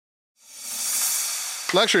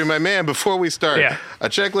Luxury, my man, before we start, a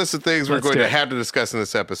checklist of things we're going to have to discuss in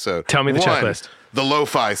this episode. Tell me the checklist. The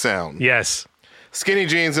lo-fi sound. Yes. Skinny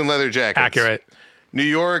jeans and leather jackets. Accurate. New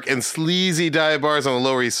York and sleazy dive bars on the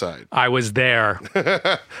Lower East Side. I was there.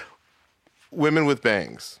 Women with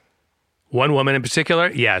bangs. One woman in particular?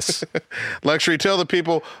 Yes. Luxury, tell the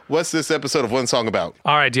people, what's this episode of One Song about?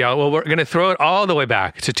 All right, Diallo. Well, we're going to throw it all the way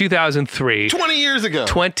back to 2003. 20 years ago.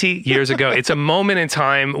 20 years ago. It's a moment in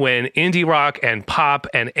time when indie rock and pop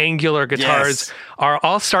and angular guitars are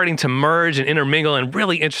all starting to merge and intermingle in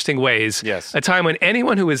really interesting ways. Yes. A time when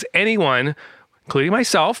anyone who is anyone, including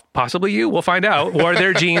myself, possibly you, we'll find out, wore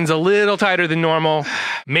their jeans a little tighter than normal,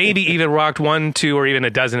 maybe even rocked 1, 2, or even a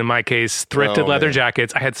dozen in my case, thrifted leather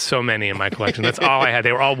jackets. I had so many in my collection. That's all I had.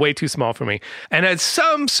 They were all way too small for me. And had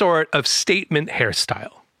some sort of statement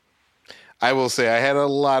hairstyle. I will say I had a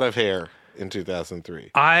lot of hair in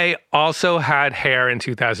 2003. I also had hair in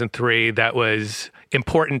 2003 that was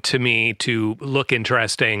important to me to look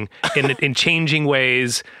interesting in changing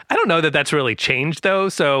ways. I don't know that that's really changed, though,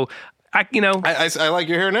 so... I like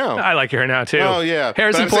your hair now. I like your hair now, too. Oh, yeah.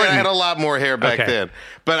 Hair's important. I had a lot more hair back then.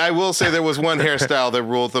 But I will say there was one hairstyle that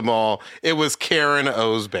ruled them all. It was Karen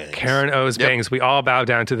O's bangs. Karen O's bangs. We all bow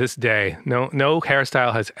down to this day. No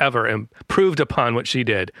hairstyle has ever improved upon what she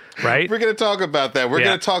did, right? We're going to talk about that. We're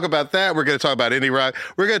going to talk about that. We're going to talk about indie rock.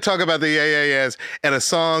 We're going to talk about the Yeah and a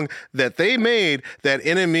song that they made that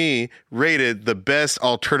NME rated the best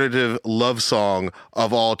alternative love song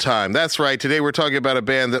of all time. That's right. Today we're talking about a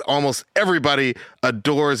band that almost everybody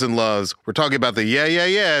adores and loves. We're talking about the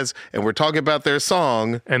Yeah, and we're talking about their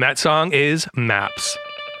song. And that song is Maps.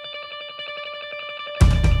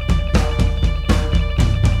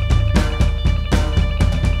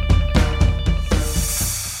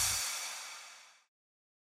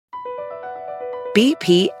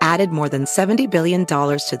 BP added more than $70 billion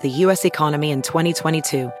to the U.S. economy in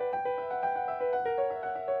 2022.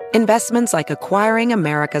 Investments like acquiring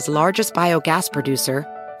America's largest biogas producer,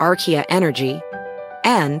 Archaea Energy,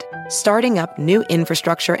 and starting up new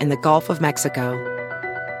infrastructure in the Gulf of Mexico.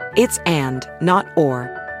 It's and, not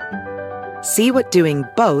or. See what doing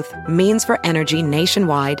both means for energy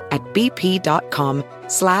nationwide at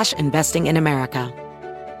bp.com/investing in America.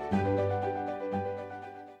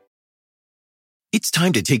 It's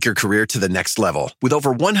time to take your career to the next level. With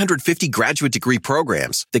over 150 graduate degree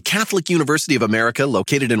programs, the Catholic University of America,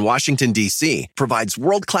 located in Washington, D.C., provides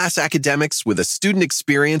world-class academics with a student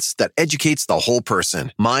experience that educates the whole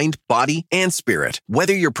person, mind, body, and spirit.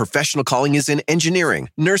 Whether your professional calling is in engineering,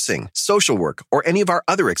 nursing, social work, or any of our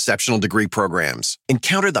other exceptional degree programs,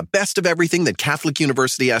 encounter the best of everything that Catholic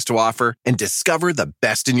University has to offer and discover the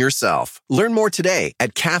best in yourself. Learn more today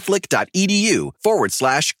at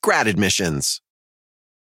catholic.edu/grad admissions.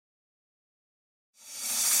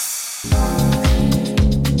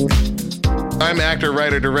 I'm actor,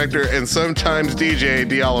 writer, director, and sometimes DJ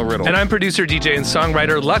Diallo Riddle. And I'm producer, DJ, and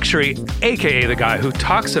songwriter Luxury, a.k.a. the guy who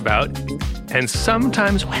talks about and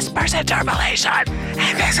sometimes whispers interpolation.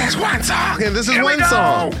 And this is one song. And this is one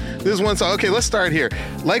song. This is one song. Okay, let's start here.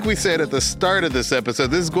 Like we said at the start of this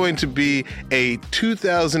episode, this is going to be a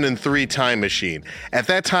 2003 time machine. At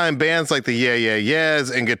that time, bands like the Yeah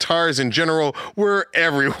and guitars in general were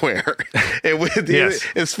everywhere.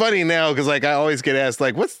 It's funny now because like I always get asked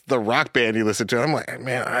like, what's the rock band you listen to? I'm like,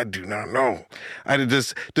 man, I do not know.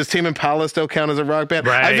 Does Tame Impala still count as a rock band?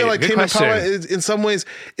 Right. I feel like Good Tame question. Impala is in some ways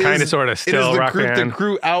kind of sort of still the rock group band that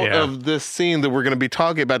grew out of this scene that we're going to be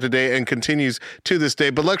talking about today and continues to this day.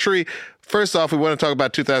 But Luxury, first off, we want to talk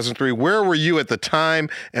about 2003. Where were you at the time,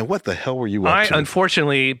 and what the hell were you up to?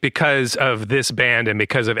 Unfortunately, because of this band and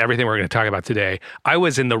because of everything we're going to talk about today, I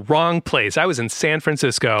was in the wrong place. I was in San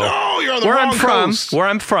Francisco. Oh, you're on the wrong coast. Where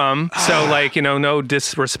I'm from. So, no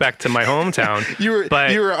disrespect to my hometown. you were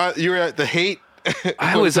at the Haight.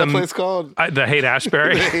 I was that place called? The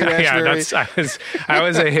Haight-Ashbury. Ashbury. I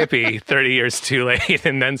was a hippie 30 years too late,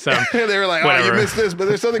 and then some. They were like, whatever. Oh, you missed this, but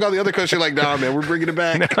there's something on the other coast. You're like, nah, man, we're bringing it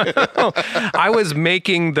back. No. I was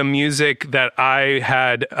making that I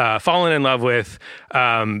had fallen in love with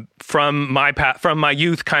from my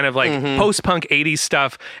youth, kind of like post-punk 80s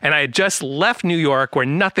stuff, and I had just left New York where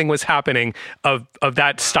nothing was happening of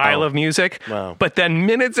that style of music. Wow. But then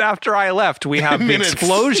minutes after I left, we have the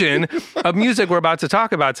explosion of music we're about to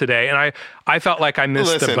talk about today, and I felt like I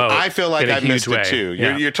missed the boat. I feel like I missed it too.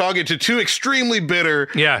 Yeah. You're talking to two extremely bitter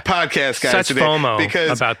podcast guys Such today. FOMO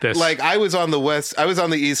because, about this. Like I was on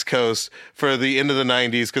the East Coast for the end of the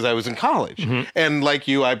 90s because I was in college. And like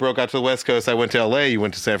you, I broke out to the West Coast. I went to LA, you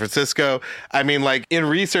went to San Francisco. I mean, like in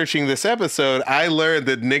researching this episode, I learned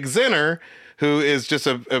that Nick Zinner, who is just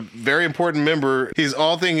a very important member. He's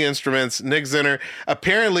all thing instruments. Nick Zinner.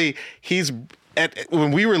 Apparently, he's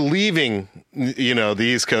when we were leaving, the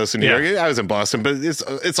East Coast in New York. I was in Boston, but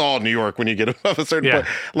it's all New York when you get above a certain point.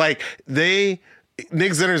 Like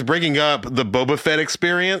Nick Zinner's breaking up the Boba Fett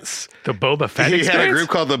experience. The Boba Fett experience? He had a group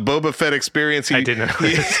called the Boba Fett experience. I didn't know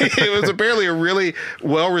it was apparently a really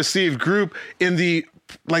well-received group in the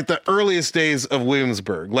earliest days of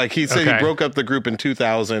Williamsburg. Like he said, he broke up the group in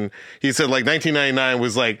 2000. He said 1999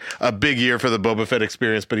 was a big year for the Boba Fett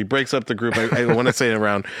experience, but he breaks up the group. I want to say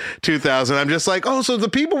around 2000. I'm just so the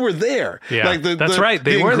people were there. Yeah, that's right.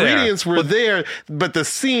 They were there. The ingredients were there, but the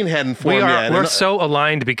scene hadn't formed yet. We're so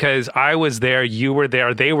aligned because I was there, you were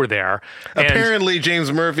there, they were there. Apparently,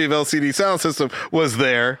 James Murphy of LCD Sound System was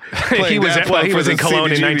there. He was in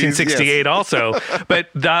Cologne in 1968 also. But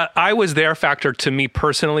the I was there factor to me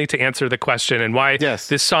personally to answer the question and why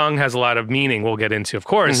this song has a lot of meaning we'll get into, of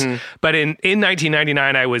course. But in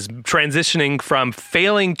 1999, I was transitioning from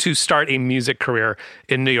failing to start a music career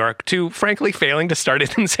in New York to, frankly, failing to start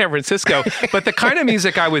it in San Francisco. But the kind of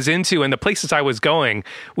music I was into and the places I was going,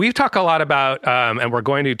 we've talked a lot about, and we're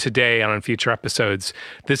going to today on future episodes,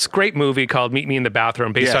 this great movie called Meet Me in the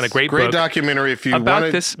Bathroom, based on a great book. Documentary. If you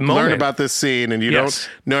want to learn about this scene and you don't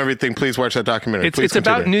know everything, please watch that documentary. It's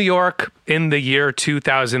about New York in the year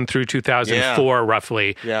 2000 through 2004,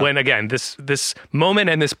 roughly, when, again, this moment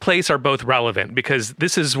and this place are both relevant because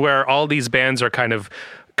this is where all these bands are kind of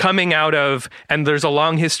coming out of, and there's a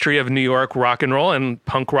long history of New York rock and roll and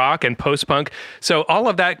punk rock and post-punk. So all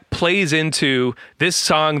of that plays into this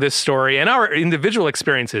song, this story, and our individual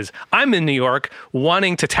experiences. I'm in New York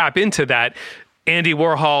wanting to tap into that Andy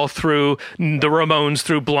Warhol through the Ramones,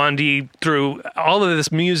 through Blondie, through all of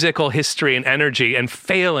this musical history and energy and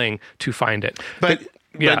failing to find it. But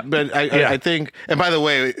I think, and by the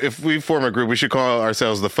way, if we form a group, we should call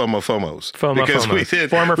ourselves the FOMOs. Because we did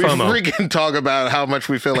Former FOMO. freaking talk about how much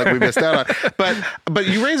we feel like we missed out on. But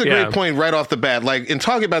you raise a great point right off the bat. In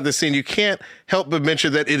talking about this scene, you can't help but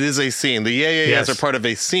mention that it is a scene. The Yeah are part of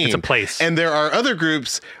a scene. It's a place. And there are other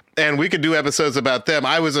groups, and we could do episodes about them.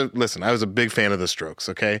 I was a big fan of the Strokes,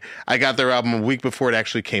 okay? I got their album a week before it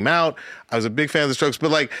actually came out. I was a big fan of the Strokes.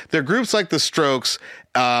 But there are groups like the Strokes.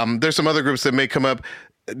 There's some other groups that may come up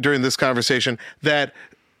during this conversation that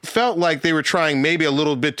felt like they were trying maybe a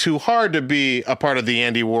little bit too hard to be a part of the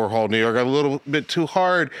Andy Warhol New York, a little bit too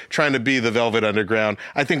hard trying to be the Velvet Underground.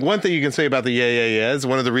 I think one thing you can say about the Yeah is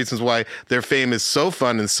one of the reasons why their fame is so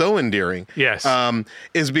fun and so endearing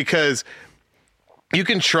is because you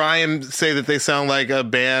can try and say that they sound like a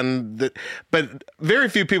band but very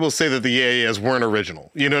few people say that the Yeah weren't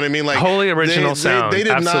original. You know what I mean? Wholly original sound. They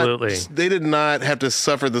did absolutely. They did not have to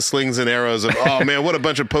suffer the slings and arrows of, oh man, what a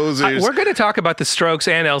bunch of posers. We're going to talk about the Strokes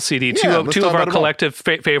and LCD, two of our collective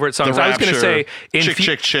favorite songs. I was going to say,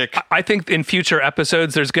 Chick. I think in future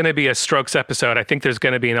episodes, there's going to be a Strokes episode. I think there's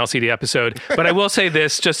going to be an LCD episode. But I will say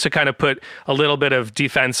this, just to kind of put a little bit of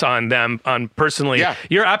defense on them, personally. Yeah.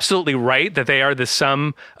 You're absolutely right that they are the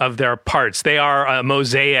sum of their parts. They are a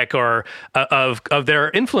mosaic or of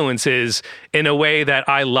their influences in a way that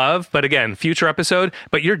I love. But again, future episode.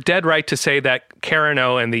 But you're dead right to say that Karen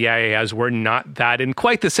O and the Yeah were not that in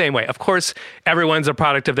quite the same way. Of course, everyone's a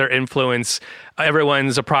product of their influence.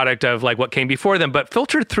 Everyone's a product of what came before them, but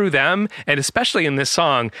filtered through them, and especially in this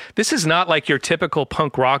song, this is not like your typical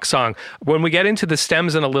punk rock song. When we get into the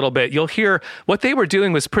stems in a little bit, you'll hear what they were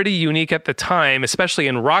doing was pretty unique at the time, especially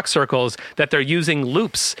in rock circles, that they're using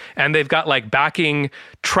loops, and they've got backing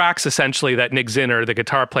tracks essentially that Nick Zinner, the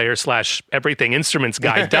guitar player / everything instruments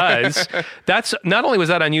guy, does. That's not only was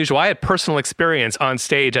that unusual, I had personal experience on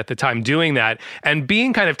stage at the time doing that, and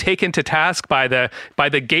being kind of taken to task by the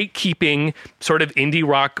gatekeeping sort of indie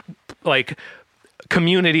rock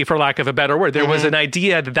community, for lack of a better word. There was an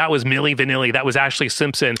idea that was Milli Vanilli, that was Ashley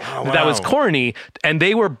Simpson, that was corny, and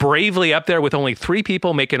they were bravely up there with only 3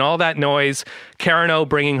 people making all that noise. Karen O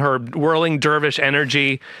bringing her whirling dervish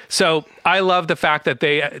energy. So I love the fact that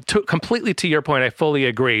they took, completely to your point, I fully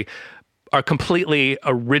agree, are completely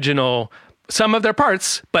original. Some of their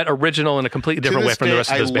parts, but original in a completely different way from the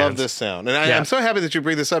rest of those bands. I love this sound. And I'm so happy that you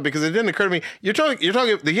bring this up because it didn't occur to me. You're talking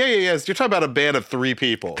the Yeah, you're talking about a band of 3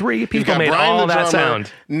 people. 3 people made Brian, all that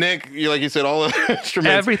sound. Nick, like you said, all the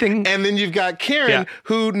instruments. Everything. And then you've got Karen,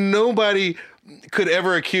 who nobody could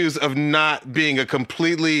ever accuse of not being a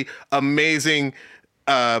completely amazing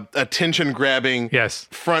attention grabbing Yes.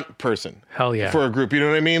 front person. Hell yeah. For a group, you know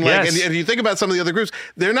what I mean? Like, Yes. and you think about some of the other groups,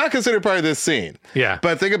 they're not considered part of this scene. Yeah.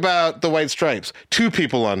 But think about the White Stripes, 2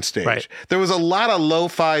 people on stage. Right. There was a lot of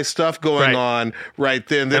lo-fi stuff going Right. on right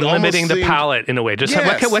then. That And limiting almost the palette in a way. Just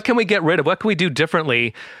Yes. what can we get rid of? What can we do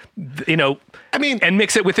differently? You know, I mean, and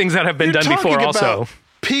mix it with things that have been you're done before talking also. about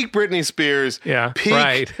peak Britney Spears, Yeah, peak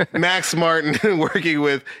right. Max Martin working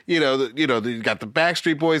with, you got the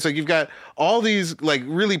Backstreet Boys. Like, you've got all these like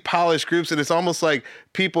really polished groups, and it's almost like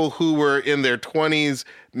people who were in their 20s,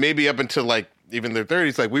 maybe up until like even their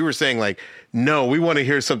 30s. Like, we were saying, like, no, we want to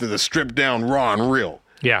hear something that's stripped down, raw, and real.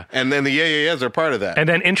 Yeah. And then the Yeah Yeah Yeahs are part of that. And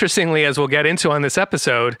then interestingly, as we'll get into on this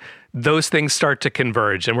episode, those things start to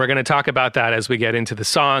converge. And we're going to talk about that as we get into the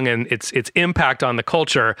song and its impact on the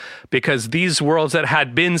culture, because these worlds that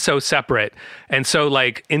had been so separate and so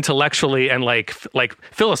like intellectually and like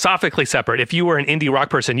philosophically separate. If you were an indie rock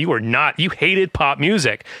person, you hated pop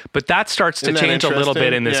music, but that starts to change a little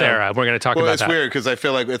bit in this era. We're going to talk about that. It's weird because I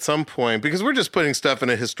feel like at some point, because we're just putting stuff in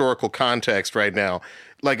a historical context right now.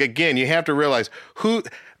 Like, again, you have to realize who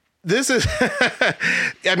this is.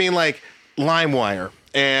 I mean, like, LimeWire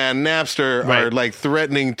and Napster are like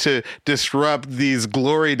threatening to disrupt these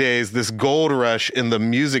glory days, this gold rush in the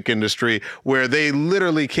music industry, where they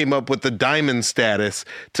literally came up with the diamond status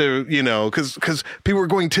to, because people were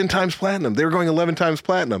going 10 times platinum. They were going 11 times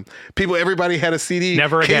platinum. Everybody had a CD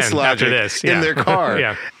Never case again logic after this. in their car.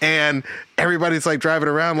 Yeah. And everybody's like driving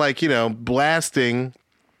around like, blasting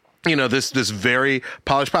this very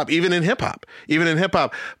polished pop, even in hip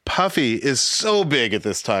hop. Puffy is so big at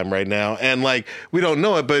this time right now. And like, we don't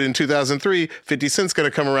know it, but in 2003, 50 Cent's going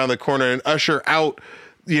to come around the corner and usher out,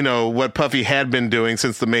 what Puffy had been doing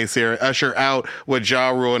since the Mace era, usher out what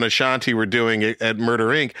Ja Rule and Ashanti were doing at Murder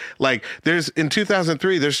Inc. Like, in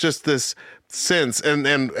 2003, there's just this sense, and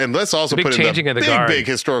let's also put it in the big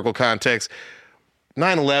historical context.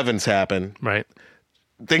 9/11's happened. Right.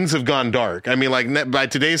 Things have gone dark. I mean, like, by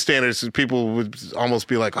today's standards, people would almost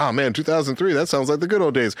be like, oh man, 2003, that sounds like the good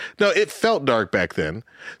old days. No, it felt dark back then.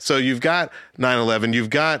 So you've got 9/11,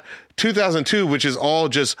 you've got 2002, which is all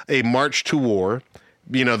just a march to war.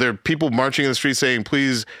 There are people marching in the streets saying,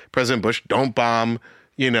 please, President Bush, don't bomb,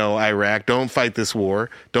 Iraq, don't fight this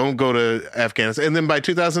war, don't go to Afghanistan. And then by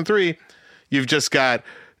 2003, you've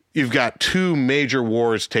got 2 major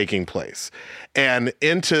wars taking place. And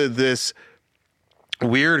into this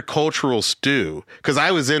weird cultural stew, because I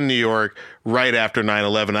was in New York right after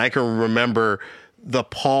 9/11. I can remember the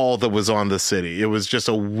pall that was on the city. It was just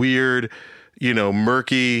a weird,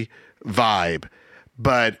 murky vibe.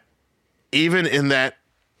 But even in that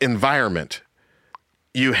environment,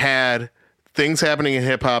 you had things happening in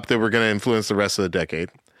hip hop that were going to influence the rest of the decade.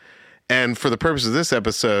 And for the purpose of this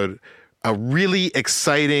episode, a really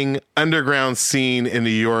exciting underground scene in New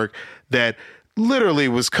York that literally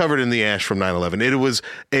was covered in the ash from 9/11. It was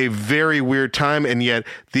a very weird time, and yet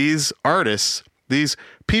these artists, these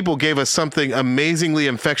people gave us something amazingly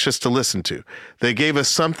infectious to listen to. They gave us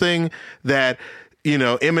something that,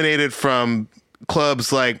 emanated from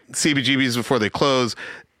clubs like CBGB's before they closed,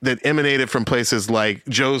 that emanated from places like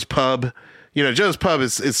Joe's Pub. Joe's Pub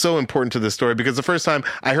is so important to this story because the first time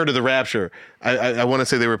I heard of the Rapture, I want to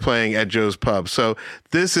say they were playing at Joe's Pub. So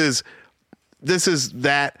this is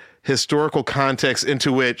that historical context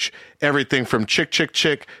into which everything from Chick Chick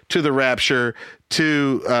Chick to the Rapture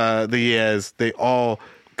to the Yeahs, they all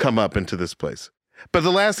come up into this place. But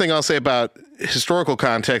the last thing I'll say about historical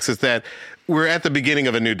context is that we're at the beginning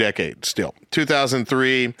of a new decade still.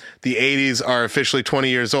 2003, the 80s are officially 20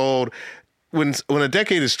 years old. When a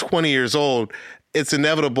decade is 20 years old, it's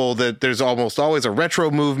inevitable that there's almost always a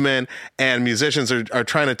retro movement, and musicians are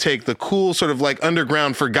trying to take the cool sort of like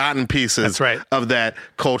underground forgotten pieces of that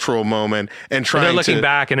cultural moment and trying to they're looking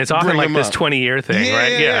back, and it's often like this 20-year thing,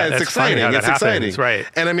 right? Yeah, it's exciting. It's exciting. Right.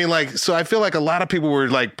 And I mean, like, so I feel like a lot of people were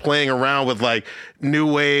like playing around with like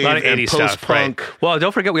new wave and post-punk. Right. Well,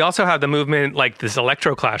 don't forget, we also have the movement like this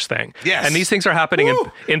electroclash thing. Yes. And these things are happening in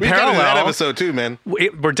parallel. We got that episode too, man.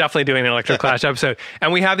 We're definitely doing an electroclash episode.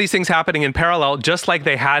 And we have these things happening in parallel, just like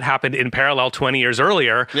they had happened in parallel 20 years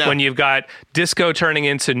earlier, when you've got disco turning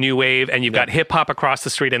into new wave and you've got hip hop across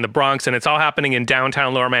the street in the Bronx, and it's all happening in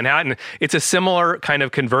downtown Lower Manhattan. It's a similar kind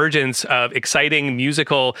of convergence of exciting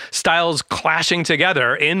musical styles clashing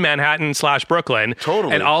together in Manhattan/Brooklyn.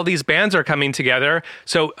 Totally. And all these bands are coming together.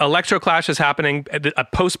 So electroclash is happening, a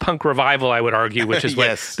post-punk revival, I would argue, which is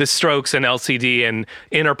what the Strokes and LCD and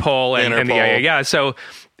Interpol and the Yeah. So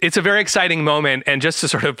it's a very exciting moment. And just to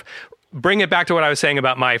sort of bring it back to what I was saying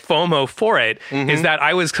about my FOMO for it, is that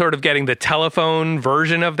I was sort of getting the telephone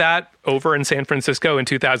version of that over in San Francisco in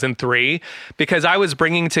 2003, because I was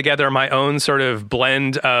bringing together my own sort of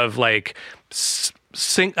blend of like,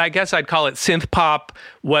 I guess I'd call it synth pop,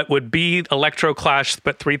 what would be electro clash,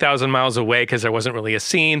 but 3,000 miles away because there wasn't really a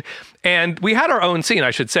scene. And we had our own scene, I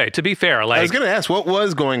should say, to be fair. Like, I was going to ask, what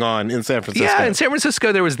was going on in San Francisco? Yeah, in San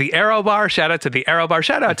Francisco, there was the Aero Bar. Shout out to the Aero Bar.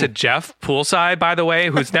 Shout out to Jeff Poolside, by the way,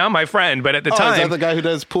 who's now my friend. But at the time... is that the guy who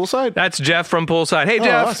does Poolside? That's Jeff from Poolside. Hey,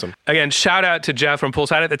 Jeff. Awesome. Again, shout out to Jeff from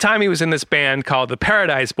Poolside. At the time, he was in this band called the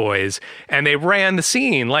Paradise Boys, and they ran the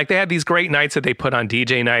scene. Like, they had these great nights that they put on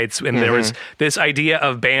DJ nights, and there was this idea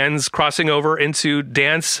of bands crossing over into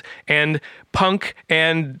dance and punk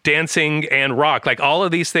and dancing and rock. Like, all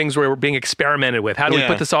of these things were being experimented with. How do we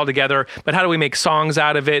put this all together? But how do we make songs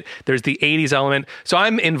out of it? There's the 80s element. So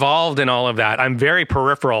I'm involved in all of that. I'm very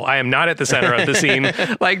peripheral. I am not at the center of the scene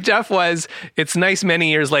like Jeff was. It's nice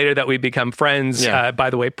many years later that we become friends. Yeah. By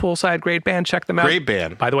the way, Poolside, great band. Check them out. Great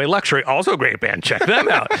band. By the way, LUXXURY, also great band. Check them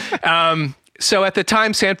out. So at the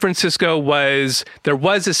time, San Francisco there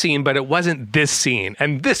was a scene, but it wasn't this scene.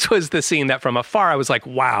 And this was the scene that from afar, I was like,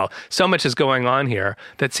 wow, so much is going on here.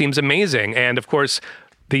 That seems amazing. And of course,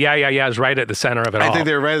 the Yeah Yeah Yeah is right at the center of it all. I think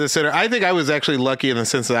they're right at the center. I think I was actually lucky in the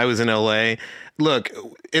sense that I was in LA. Look,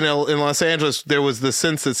 in Los Angeles, there was the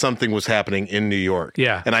sense that something was happening in New York.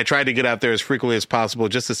 Yeah. And I tried to get out there as frequently as possible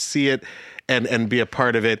just to see it and be a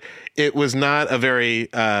part of it. It was not a very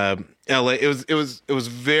LA. It was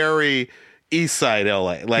very East Side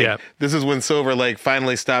LA. Like, this is when Silver Lake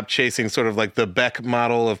finally stopped chasing sort of like the Beck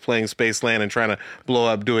model of playing Spaceland and trying to blow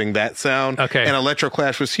up doing that sound. Okay. And Electro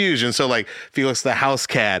Clash was huge. And so like Felix the House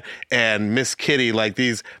Cat and Miss Kitty, like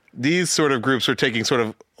these sort of groups were taking sort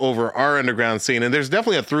of over our underground scene. And there's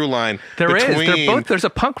definitely a through line. There's a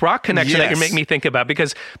punk rock connection that you make me think about,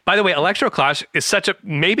 because, by the way, Electro Clash is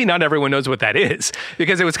maybe not everyone knows what that is,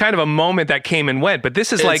 because it was kind of a moment that came and went, but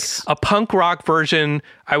this is like a punk rock version,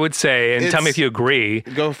 I would say, and tell me if you agree.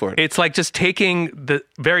 Go for it. It's like just taking the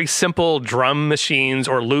very simple drum machines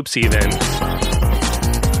or loops even,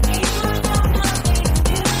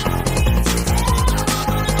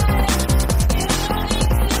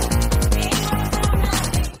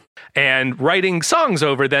 and writing songs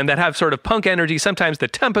over them that have sort of punk energy. Sometimes the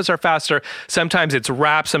tempos are faster, sometimes it's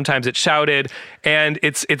rap, sometimes it's shouted, and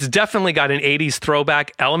it's definitely got an 80s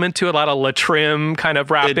throwback element to it, a lot of La Trim kind of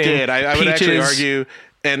rapping. It did. I would actually Peaches. argue,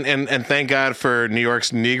 and thank God for New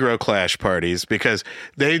York's Negro Clash parties, because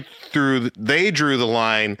they drew the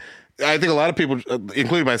line. I think a lot of people,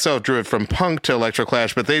 including myself, drew it from punk to Electro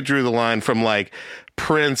Clash, but they drew the line from like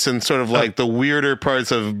Prince and sort of like the weirder parts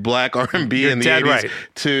of black R&B in the 80s right.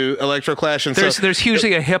 to Electro Clash. And there's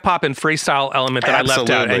hugely a hip hop and freestyle element that I left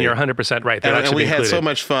out, and you're 100% right. And we had so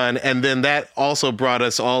much fun, and then that also brought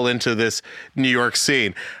us all into this New York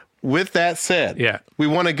scene. With that said, we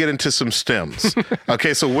want to get into some stems.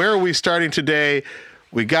 Okay, so where are we starting today?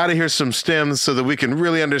 We got to hear some stems so that we can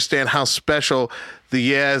really understand how special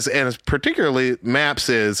the Yaz and particularly Maps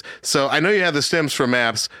is. So I know you have the stems for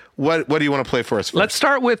Maps. What do you want to play for us first? Let's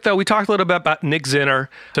start with, we talked a little bit about Nick Zinner.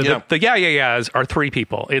 So the Yeah Yeah Yeahs are three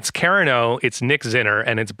people. It's Karen O, it's Nick Zinner,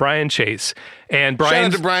 and it's Brian Chase. And Brian, shout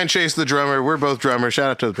out to Brian Chase, the drummer. We're both drummers.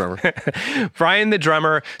 Shout out to the drummer. Brian, the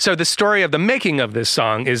drummer. So the story of the making of this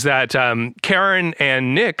song is that Karen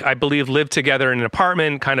and Nick, I believe, lived together in an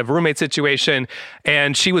apartment, kind of roommate situation,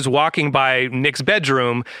 and she was walking by Nick's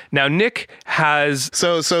bedroom. Now, Nick has...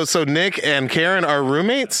 So Nick and Karen are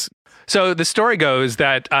roommates? So the story goes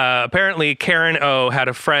that apparently Karen O had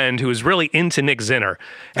a friend who was really into Nick Zinner.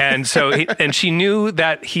 And so and she knew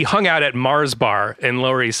that he hung out at Mars Bar in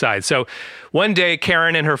Lower East Side. So one day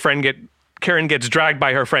Karen and her friend Karen gets dragged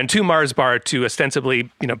by her friend to Mars Bar to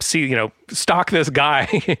ostensibly, stalk this guy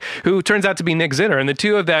who turns out to be Nick Zinner. And the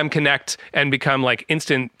two of them connect and become like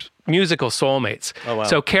instant musical soulmates. Oh, wow.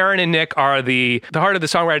 So Karen and Nick are the heart of the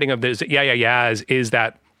songwriting of this Yeah Yeah Yeahs is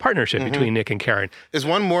that partnership between Nick and Karen. Is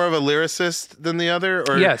one more of a lyricist than the other?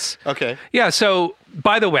 Or? Yes. Okay. Yeah. So,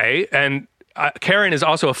 by the way, and Karen is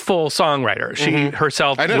also a full songwriter. She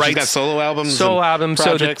herself writes she's got solo albums.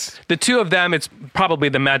 Projects. So the two of them, it's probably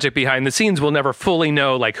the magic behind the scenes. We'll never fully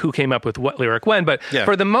know like who came up with what lyric when, but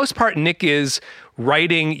for the most part, Nick is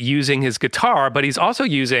writing using his guitar, but he's also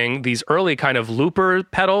using these early kind of looper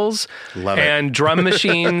pedals and drum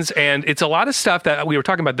machines. And it's a lot of stuff that we were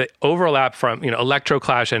talking about, the overlap from, Electro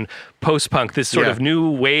Clash and post-punk, this sort of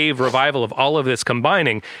new wave revival of all of this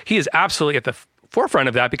combining. He is absolutely at the forefront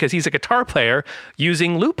of that because he's a guitar player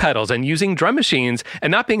using loop pedals and using drum machines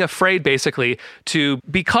and not being afraid basically to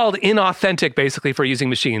be called inauthentic basically for using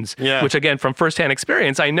machines. Yeah. Which again, from firsthand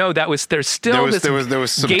experience, I know there's still this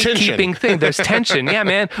some gatekeeping tension. thing. There's tension. Yeah,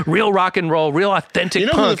 man. Real rock and roll, real authentic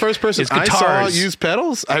punk. Who the first person is I saw guitars. use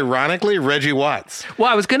pedals? Ironically, Reggie Watts.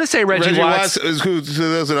 Well, I was going to say Reggie Watts is who, to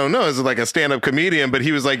those who don't know, is like a stand-up comedian, but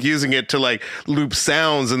he was like using it to like loop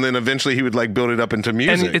sounds, and then eventually he would like build it up into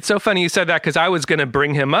music. And it's so funny you said that because I was going to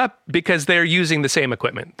bring him up because they're using the same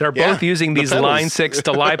equipment. They're both using these Line 6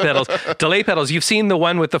 delay pedals. Delay pedals. You've seen the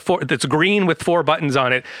one with the four that's green with 4 buttons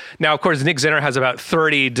on it. Now, of course, Nick Zinner has about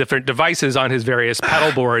 30 different devices on his various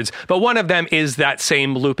pedal boards, but one of them is that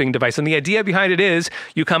same looping device. And the idea behind it is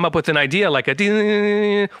you come up with an idea like a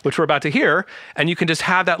ding, which we're about to hear, and you can just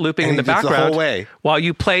have that looping in the background the whole way while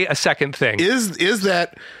you play a second thing. Is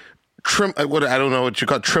that what I don't know what you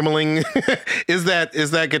call it, trembling? is that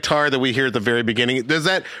guitar that we hear at the very beginning? Does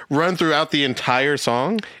that run throughout the entire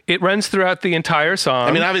song? It runs throughout the entire song.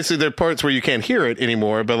 I mean, obviously there are parts where you can't hear it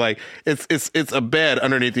anymore, but like it's a bed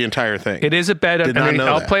underneath the entire thing. It is a bed underneath.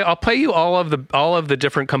 I'll play you all of the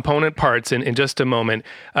different component parts in just a moment.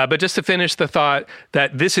 But just to finish the thought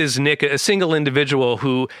that this is Nick, a single individual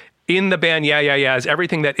who, in the band Yeah Yeah Yeahs,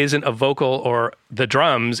 everything that isn't a vocal or the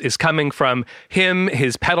drums is coming from him,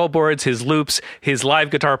 his pedal boards, his loops, his live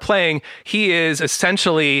guitar playing. He is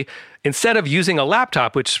essentially, instead of using a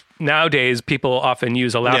laptop, which nowadays people often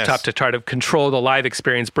use a laptop to try to control the live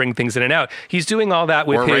experience, bring things in and out, he's doing all that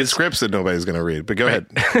with or write scripts that nobody's going to read. But go ahead.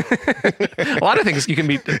 A lot of things can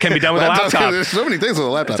be done with a laptop. There's so many things with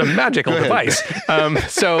a laptop. It's a magical device.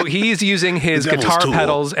 So he's using his guitar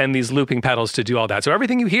pedals and these looping pedals to do all that. So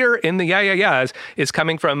everything you hear in the Yeah Yeah Yeahs is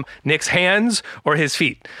coming from Nick's hands or his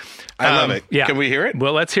feet. I love it. Yeah. Can we hear it?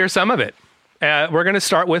 Well, let's hear some of it. We're going to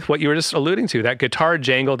start with what you were just alluding to, that guitar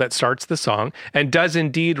jangle that starts the song and does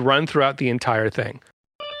indeed run throughout the entire thing.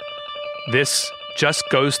 This just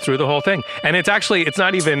goes through the whole thing. And it's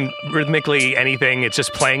not even rhythmically anything. It's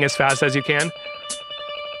just playing as fast as you can.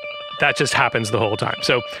 That just happens the whole time.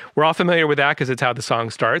 So we're all familiar with that because it's how the song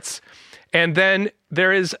starts. And then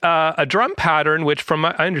there is a drum pattern, which from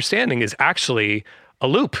my understanding is actually a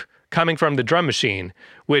loop coming from the drum machine,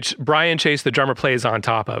 which Brian Chase, the drummer, plays on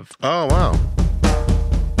top of. Oh, wow.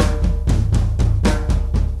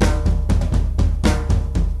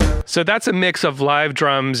 So that's a mix of live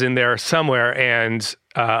drums in there somewhere and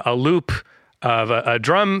a loop of a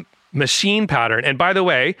drum machine pattern. And by the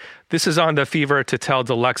way, this is on the Fever to Tell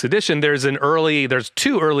Deluxe Edition. There's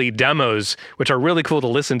 2 early demos, which are really cool to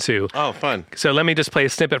listen to. Oh, fun. So let me just play a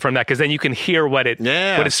snippet from that, because then you can hear what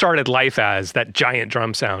it started life as, that giant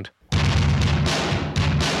drum sound.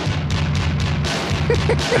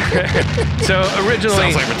 So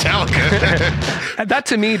originally, sounds like Metallica. That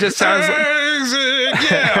to me just sounds like,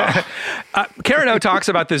 yeah. Karen O talks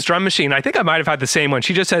about this drum machine. I think I might have had the same one.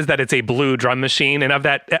 She just says that it's a blue drum machine, and of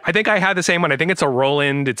that, I think I had the same one. I think it's a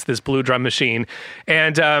Roland. It's this blue drum machine,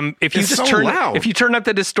 and if you turn up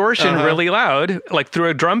the distortion really loud, like through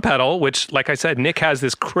a drum pedal, which, like I said, Nick has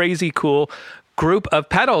this crazy cool group of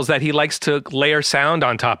pedals that he likes to layer sound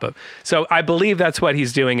on top of. So I believe that's what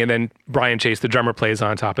he's doing. And then Brian Chase, the drummer, plays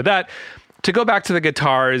on top of that. To go back to the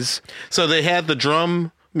guitars. So they had the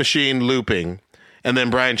drum machine looping, and then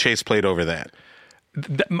Brian Chase played over that.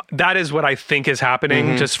 That is what I think is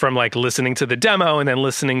happening, just from like listening to the demo and then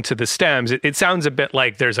listening to the stems. It sounds a bit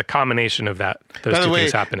like there's a combination of those two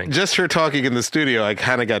things happening. Just her talking in the studio, I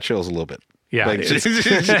kind of got chills a little bit. Yeah, like she gives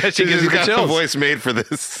you got chills. a voice made for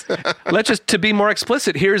this. Let's just, to be more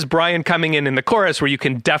explicit, here's Brian coming in the chorus, where you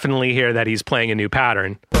can definitely hear that he's playing a new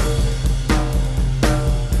pattern.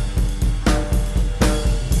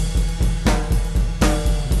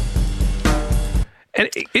 And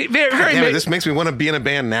this makes me want to be in a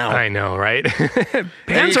band now. I know, right?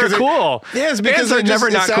 Bands are cool. Yes, because they're never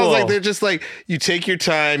not cool. It sounds like they're just like, you take your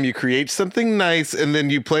time, you create something nice, and then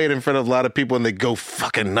you play it in front of a lot of people, and they go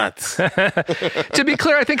fucking nuts. To be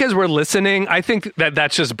clear, I think as we're listening, I think that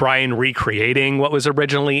that's just Brian recreating what was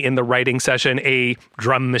originally in the writing session, a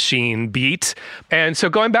drum machine beat. And so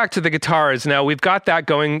going back to the guitars, now we've got that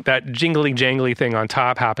going, that jingly jangly thing on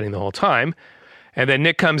top happening the whole time. And then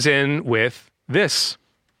Nick comes in with this.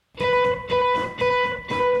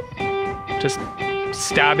 Just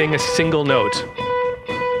stabbing a single note.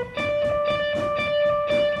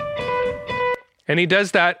 And he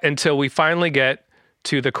does that until we finally get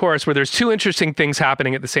to the chorus, where there's 2 interesting things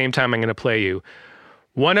happening at the same time I'm going to play you.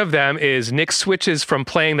 One of them is Nick switches from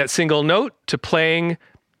playing that single note to playing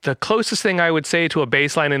the closest thing I would say to a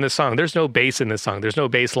bass line in the song. There's no bass in this song. There's no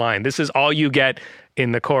bass line. This is all you get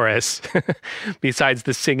in the chorus, besides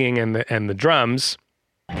the singing and the drums.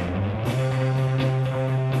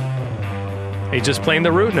 He's just playing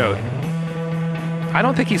the root note. I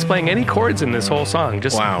don't think he's playing any chords in this whole song,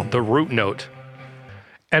 just the root note.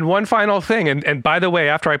 And one final thing, and by the way,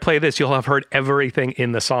 after I play this, you'll have heard everything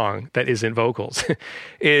in the song that isn't vocals,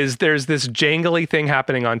 is there's this jangly thing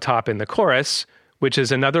happening on top in the chorus, which is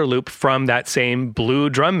another loop from that same blue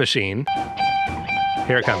drum machine.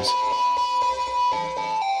 Here it comes.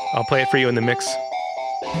 I'll play it for you in the mix.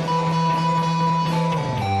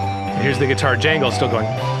 Here's the guitar jangle still going.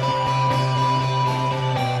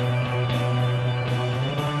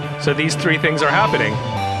 So these three things are happening.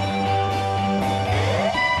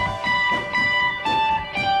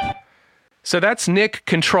 So that's Nick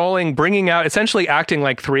controlling, bringing out, essentially acting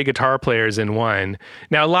like three guitar players in one.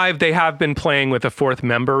 Now, live, they have been playing with a fourth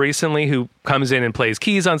member recently who comes in and plays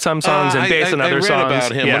keys on some songs and bass on other songs. I read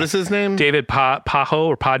about him. Yeah. What is his name? David Pajo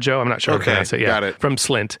or Pajo. I'm not sure how to pronounce it. Yeah, got it. From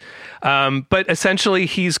Slint. But essentially,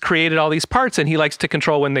 he's created all these parts and he likes to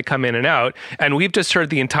control when they come in and out. And we've just heard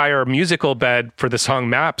the entire musical bed for the song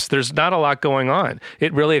Maps. There's not a lot going on.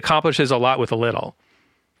 It really accomplishes a lot with a little.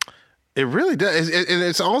 It really does. And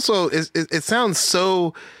it's also, it sounds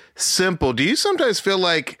so simple. Do you sometimes feel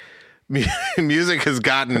like music has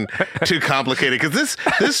gotten too complicated? Because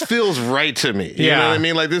this feels right to me. You know what I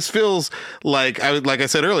mean? Like, this feels like, like I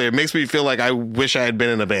said earlier, it makes me feel like I wish I had been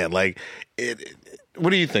in a band. Like, what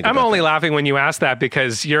do you think? I'm only laughing when you ask that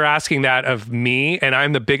because you're asking that of me, and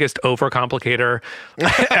I'm the biggest overcomplicator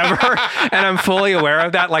ever, and I'm fully aware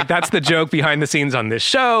of that. Like, that's the joke behind the scenes on this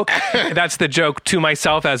show. That's the joke to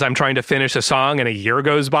myself as I'm trying to finish a song and a year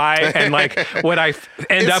goes by, and like what I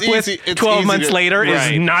end up with 12 months later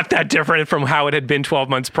is not that different from how it had been 12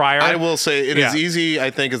 months prior. I will say it is easy,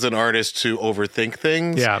 I think, as an artist to overthink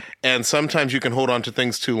things. Yeah. And sometimes you can hold on to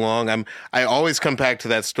things too long. I always come back to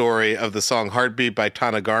that story of the song Heartbeat by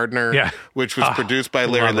Tana Gardner, which was produced by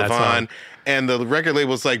Larry Levan. And the record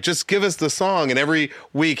label was like, just give us the song. And every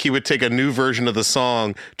week he would take a new version of the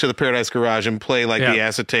song to the Paradise Garage and play like the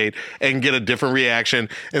acetate and get a different reaction.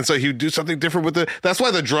 And so he would do something different with that's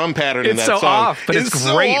why the drum pattern in that song off, but it's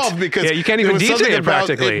great. So off because you can't even DJ it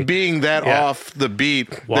practically. It being that off the beat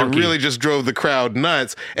that really just drove the crowd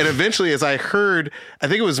nuts. And eventually, as I heard, I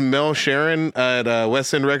think it was Mel Sharon at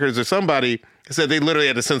West End Records or somebody said they literally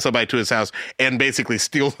had to send somebody to his house and basically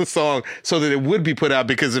steal the song so that it would be put out,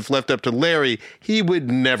 because if left up to Larry, he would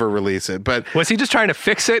never release it. But was he just trying to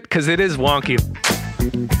fix it? Because it is wonky.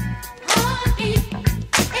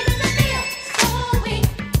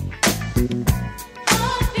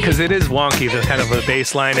 Because it is wonky, the kind of the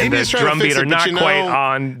bass line and the drum beat are not quite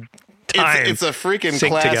on time. It's a freaking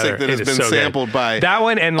classic together. That has been sampled by that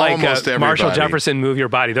one and like Marshall everybody. Jefferson, Move Your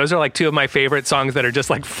Body. Those are like two of my favorite songs that are just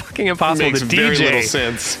like fucking impossible to DJ. Makes very little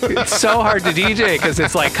sense. It's so hard to DJ because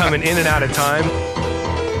it's like coming in and out of time.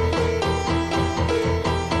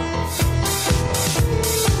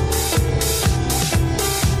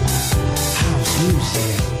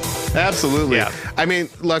 Absolutely. Yeah. I mean,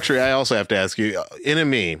 Luxury, I also have to ask you,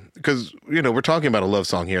 Enemy, because, we're talking about a love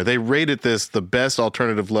song here. They rated this the best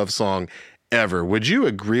alternative love song ever. Would you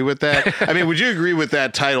agree with that? I mean, would you agree with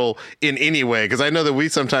that title in any way? Because I know that we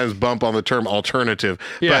sometimes bump on the term alternative,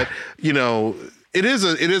 but, it is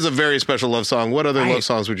a very special love song. What other love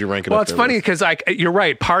songs would you rank it up? Well, it's funny because you're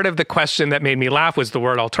right. Part of the question that made me laugh was the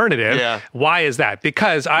word alternative. Yeah. Why is that?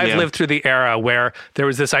 Because I've lived through the era where there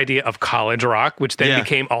was this idea of college rock, which then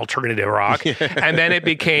became alternative rock, and then it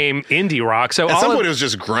became indie rock. So at some point it was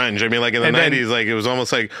just grunge. I mean, like in the 90s, like it was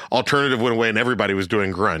almost like alternative went away and everybody was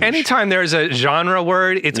doing grunge. Anytime there's a genre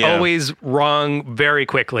word, it's always wrong very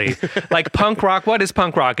quickly. Like punk rock. What is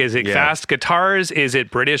punk rock? Is it fast guitars? Is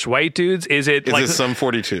it British white dudes? Is it like Sum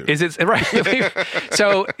 42? Is it right?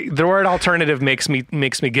 So the word alternative makes me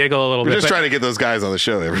giggle a little bit. We're just trying to get those guys on the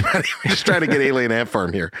show, everybody. We're just trying to get Alien Ant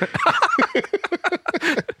Farm here.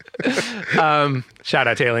 Shout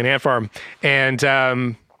out to Alien Ant Farm. And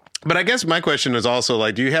but I guess my question is also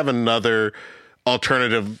like, do you have another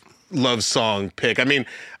alternative love song pick? I mean,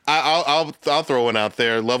 I'll throw one out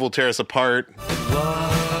there. Love Will Tear Us Apart.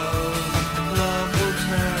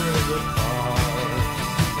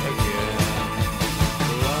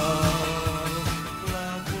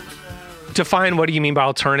 define what do you mean by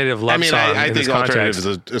alternative love song? I think alternative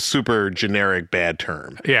context? is a super generic bad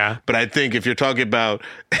term. Yeah. But I think if you're talking about...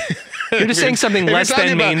 You're just saying something less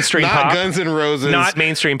than mainstream not pop. Not Guns N' Roses. Not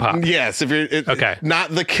mainstream pop. Yes. If you're okay.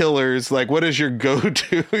 Not the Killers. Like, what is your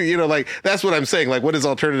go-to? Like, that's what I'm saying. Like, what does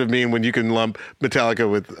alternative mean when you can lump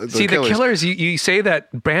Metallica with the Killers? See, the Killers, you say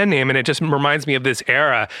that brand name, and it just reminds me of this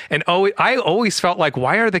era. And I always felt like,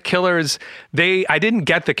 why are the Killers... I didn't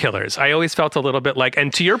get the Killers. I always felt a little bit like...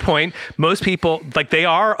 And to your point, most people, like, they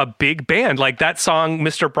are a big band. Like, that song,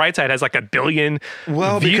 Mr. Brightside, has like 1 billion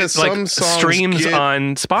because some songs streams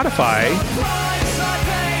on Spotify.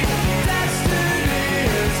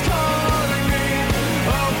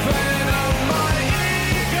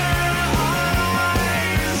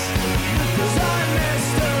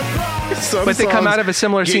 But they come out of a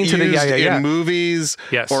similar scene to the in movies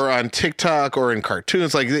or on TikTok or in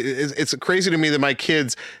cartoons. Like, it's crazy to me that my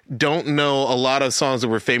kids don't know a lot of songs that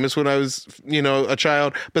were famous when I was, a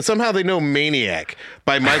child, but somehow they know Maniac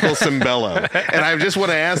by Michael Cimbello. And I just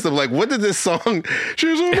want to ask them, like, what did this song,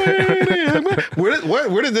 she's a maniac,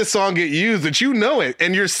 where did this song get used that you know it?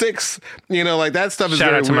 And you're 6, like that stuff is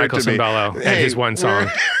Shout very out to weird Michael to me. Cimbello and his one song.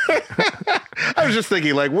 I was just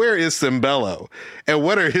thinking, like, where is Cimbello? And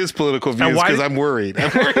what are his political views? Because I'm worried.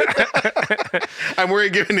 I'm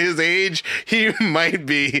worried given his age, he might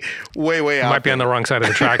be way out. Might be on the wrong side of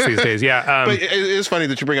the tracks these days, yeah. But it is funny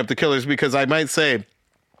that you bring up the Killers because I might say...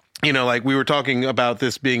 like we were talking about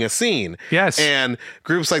this being a scene. Yes. And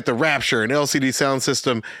groups like The Rapture and LCD Sound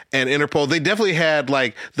System and Interpol, they definitely had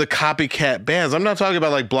like the copycat bands. I'm not talking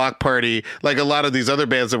about like Block Party, like a lot of these other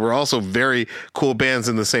bands that were also very cool bands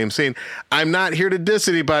in the same scene. I'm not here to diss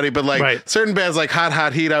anybody, but like certain bands like Hot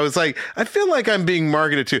Hot Heat, I was like, I feel like I'm being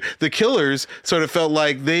marketed to. The Killers sort of felt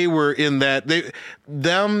like they were in that,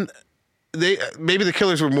 maybe the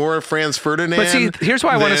Killers were more Franz Ferdinand. But see, here's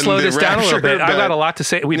why I want to slow this down a little bit. I've got a lot to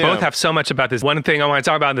say. We both have so much about this. One thing I want to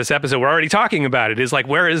talk about in this episode, we're already talking about it, is like,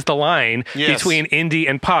 where is the line between indie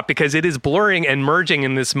and pop? Because it is blurring and merging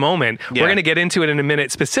in this moment. Yeah. We're going to get into it in a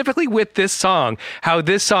minute, specifically with this song, how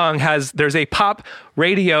this song there's a pop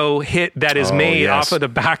radio hit that is made off of the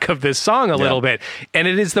back of this song a little bit. And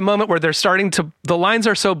it is the moment where the lines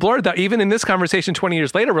are so blurred that even in this conversation 20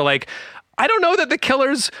 years later, we're like, I don't know that the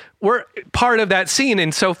Killers were part of that scene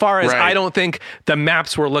insofar as I don't think the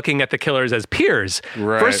maps were looking at the Killers as peers.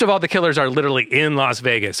 Right. First of all, the Killers are literally in Las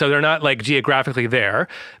Vegas, so they're not like geographically there.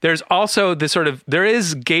 There's also this there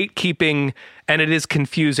is gatekeeping, and it is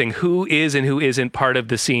confusing who is and who isn't part of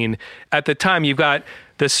the scene. At the time, you've got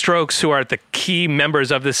the Strokes, who are the key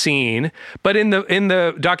members of the scene, but in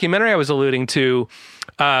the documentary I was alluding to,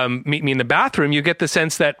 Meet Me in the Bathroom, you get the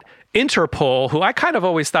sense that Interpol, who I kind of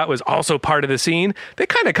always thought was also part of the scene, they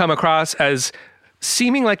kind of come across as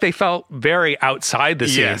seeming like they felt very outside the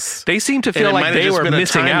scene. Yes. They seem to feel like they were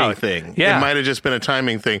missing out. Thing. Yeah. It might have just been a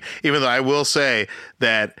timing thing, even though I will say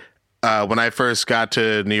that when I first got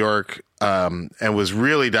to New York and was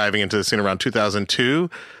really diving into the scene around 2002,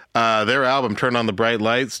 their album, Turn on the Bright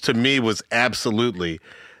Lights, to me was absolutely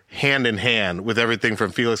hand in hand with everything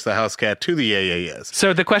from Felix the House Cat to the Yeah Yeah Yeahs.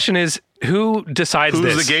 So the question is, who decides Who's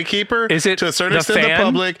this? Who's the gatekeeper? Is it to a certain extent the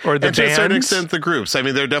public, or the and to a certain extent the groups? I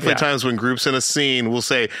mean, there are definitely times when groups in a scene will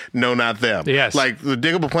say, no, not them. Yes. Like the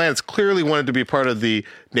Diggable Planets clearly wanted to be part of the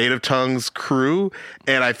Native Tongues crew,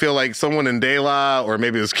 and I feel like someone in De La, or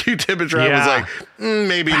maybe it was Q-Tip and Tribe, was like,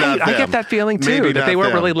 maybe not them. I get that feeling too, that they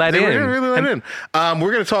weren't really let in. They weren't really let in.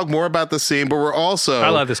 We're going to talk more about the scene, but we're also I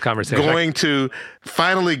love this conversation. Going to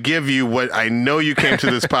finally give you what I know you came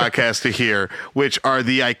to this podcast to hear, which are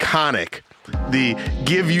the iconic, the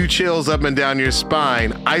give you chills up and down your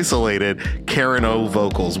spine, isolated Karen O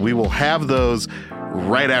vocals. We will have those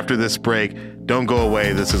right after this break. Don't go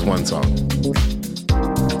away. This is One Song.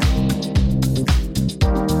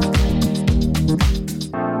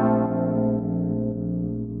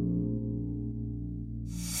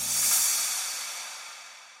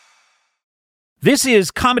 This is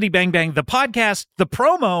Comedy Bang Bang, the podcast, the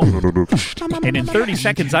promo. And in 30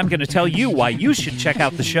 seconds, I'm going to tell you why you should check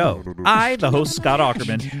out the show. I, the host Scott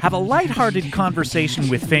Aukerman, have a lighthearted conversation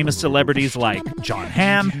with famous celebrities like John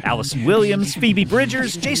Hamm, Allison Williams, Phoebe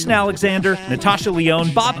Bridgers, Jason Alexander, Natasha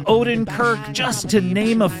Lyonne, Bob Odenkirk, just to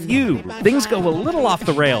name a few. Things go a little off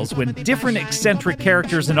the rails when different eccentric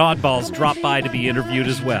characters and oddballs drop by to be interviewed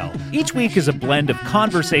as well. Each week is a blend of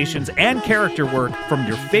conversations and character work from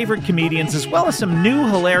your favorite comedians, as well as some new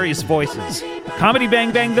hilarious voices. Comedy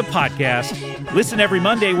Bang Bang, the podcast. Listen every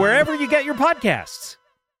Monday wherever you get your podcasts.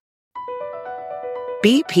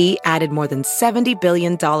 BP added more than $70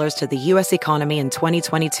 billion to the U.S. economy in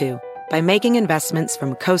 2022 by making investments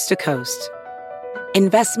from coast to coast.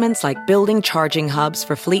 investments like building charging hubs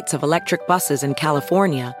for fleets of electric buses in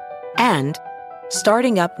California, and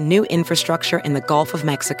starting up new infrastructure in the Gulf of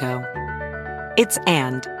Mexico. It's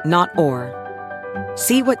and, not or.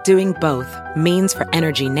 See what doing both means for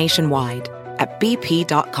energy nationwide at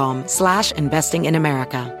bp.com/investing in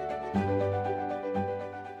America.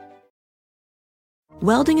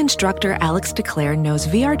 Welding instructor Alex DeClaire knows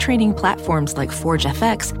VR training platforms like Forge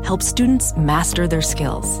FX help students master their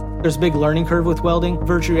skills. There's a big learning curve with welding.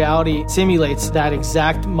 Virtual reality simulates that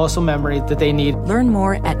exact muscle memory that they need. Learn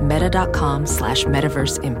more at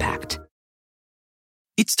meta.com/metaverse impact.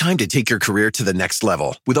 It's time to take your career to the next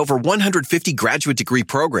level. With over 150 graduate degree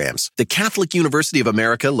programs, the Catholic University of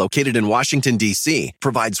America, located in Washington, D.C.,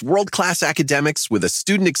 provides world-class academics with a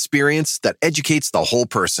student experience that educates the whole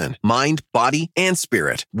person, mind, body, and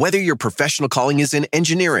spirit. Whether your professional calling is in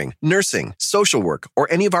engineering, nursing, social work, or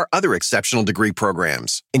any of our other exceptional degree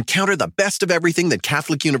programs, encounter the best of everything that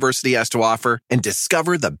Catholic University has to offer and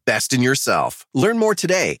discover the best in yourself. Learn more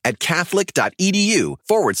today at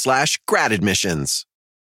catholic.edu/grad admissions.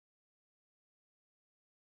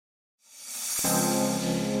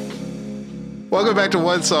 Welcome back to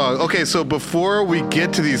One Song. Okay, so before we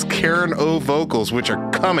get to these Karen O vocals, which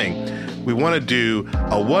are coming, we want to do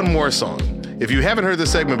a one more song. If you haven't heard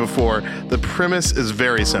this segment before, the premise is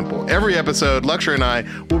very simple. Every episode, LUXXURY and I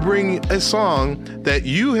will bring a song that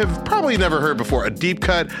you have probably never heard before, a deep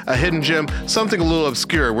cut, a hidden gem, something a little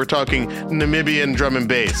obscure. We're talking Namibian drum and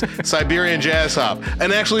bass, Siberian jazz hop,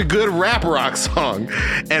 an actually good rap rock song,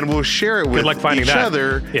 and we'll share it with each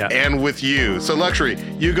other and with you. So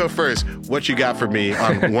LUXXURY, you go first. What you got for me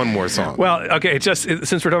on one more song? Well, okay, since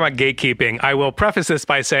we're talking about gatekeeping, I will preface this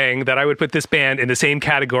by saying that I would put this band in the same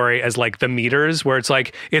category as like the Meters, where it's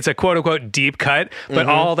like, it's a quote unquote deep cut, but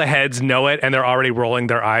all the heads know it and they're already rolling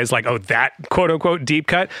their eyes like, oh, that quote unquote deep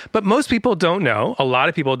cut. But most people don't know, a lot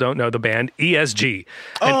of people don't know the band ESG.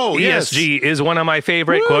 And ESG is one of my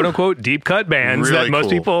favorite quote unquote deep cut bands that most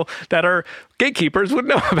people that are gatekeepers would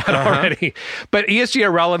know about already. But ESG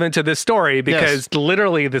are relevant to this story because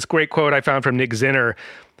literally this great quote I found from Nick Zinner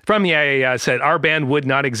from Yeah said, our band would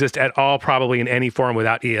not exist at all probably in any form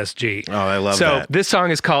without ESG. Oh, I love that. So this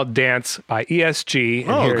song is called Dance by ESG.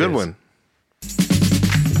 Oh, good one.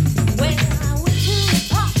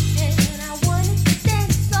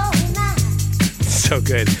 So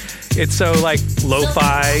good. It's so like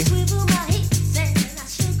lo-fi,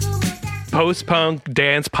 post-punk,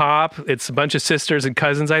 dance pop. It's a bunch of sisters and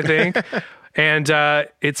cousins, I think. And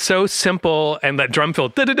it's so simple, and that drum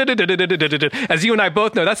fill, as you and I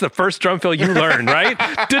both know, that's the first drum fill you learned, right?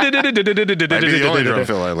 Might be the only drum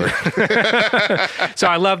fill I learned. So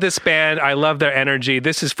I love this band. I love their energy.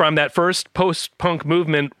 This is from that first post-punk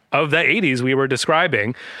movement of the 80s we were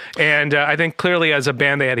describing. And I think clearly as a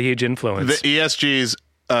band, they had a huge influence. The ESG's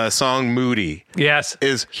song Moody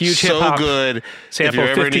is huge so hip-hop good. Sample if you're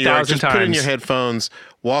ever in New York, just times. put in your headphones,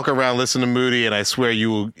 walk around, listen to Moody, and I swear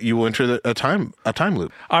you will enter a time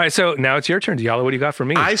loop. All right, so now it's your turn, Diallo. What do you got for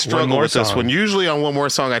me? I struggle with this one. Usually on one more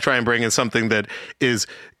song, I try and bring in something that is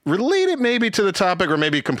related maybe to the topic or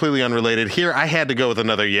maybe completely unrelated. Here, I had to go with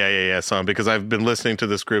another Yeah song because I've been listening to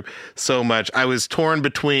this group so much. I was torn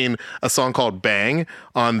between a song called Bang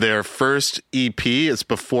on their first EP. It's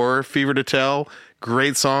before Fever to Tell.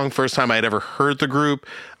 Great song. First time I'd ever heard the group.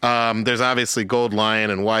 There's obviously Gold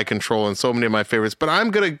Lion and Y Control and so many of my favorites, but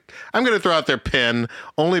I'm gonna throw out their Pen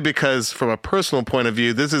only because from a personal point of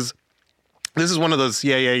view, this is one of those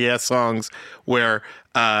Yeah songs where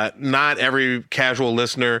not every casual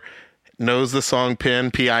listener knows the song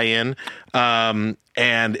Pin, P-I-N.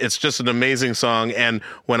 And it's just an amazing song. And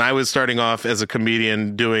when I was starting off as a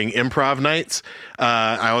comedian doing improv nights,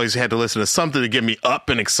 I always had to listen to something to get me up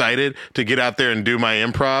and excited to get out there and do my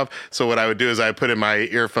improv. So what I would do is I would put in my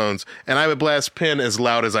earphones and I would blast Pin as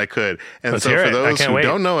loud as I could. And Let's so hear for it. those who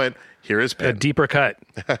don't know it, here is Pin. A deeper cut.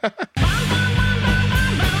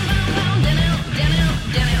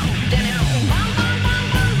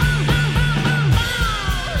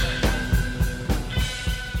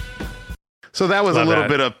 So that was a little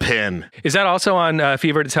bit of Pin. Is that also on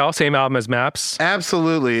Fever to Tell, same album as Maps?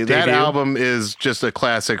 Absolutely. That album is just a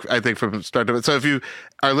classic, I think, from start to finish. So if you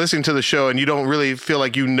are listening to the show and you don't really feel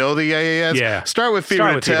like you know the Yeah, start with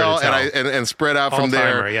Fever to Tell and spread out from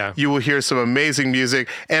there. You will hear some amazing music.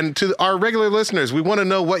 And to our regular listeners, we want to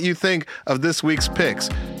know what you think of this week's picks.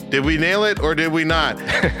 Did we nail it or did we not?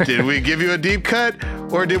 Did we give you a deep cut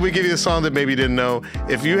or did we give you a song that maybe you didn't know?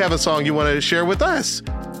 If you have a song you want to share with us,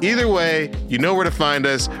 either way, you know where to find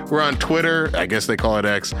us. We're on Twitter, I guess they call it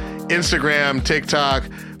X, Instagram, TikTok,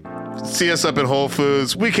 see us up at Whole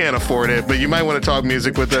Foods. We can't afford it, but you might want to talk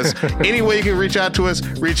music with us. Any way you can reach out to us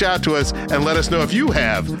and let us know if you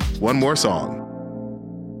have one more song.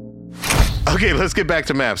 Okay, let's get back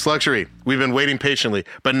to Maps. Luxury, we've been waiting patiently,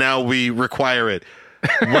 but now we require it.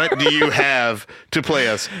 What do you have to play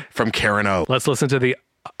us from Karen O? Let's listen to the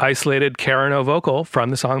isolated Karen O vocal from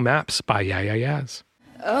the song Maps by Yeah Yeah Yeahs.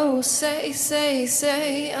 Oh, say, say,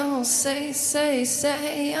 say, oh, say, say,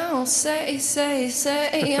 say, oh, say, say,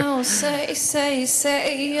 say, oh, say, say,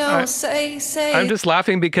 say, oh, say, say. I'm just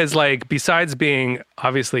laughing because, like, besides being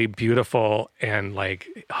obviously beautiful and,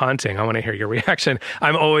 like, haunting, I want to hear your reaction.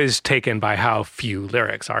 I'm always taken by how few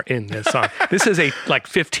lyrics are in this song. This is a, like,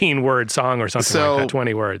 15-word song or something like that,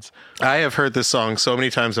 20 words. I have heard this song so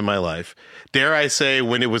many times in my life. Dare I say,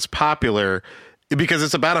 when it was popular, because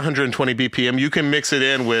it's about 120 BPM, you can mix it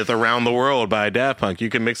in with Around the World by Daft Punk. You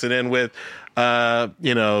can mix it in with,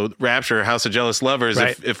 Rapture, House of Jealous Lovers,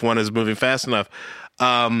 right, if one is moving fast enough.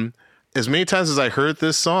 As many times as I heard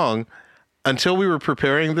this song, until we were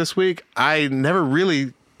preparing this week, I never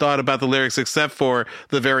really thought about the lyrics except for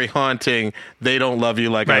the very haunting, they don't love you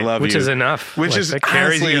like I love which you. Is enough. Which is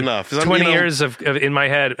honestly enough. 20 years of in my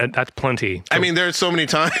head, that's plenty. I mean, there's so many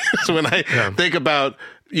times when I think about,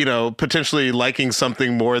 potentially liking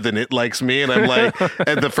something more than it likes me. And I'm like,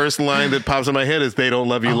 and the first line that pops in my head is, they don't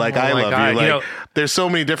love you like I love you. Like, there's so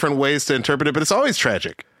many different ways to interpret it, but it's always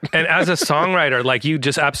tragic. And as a songwriter, like, you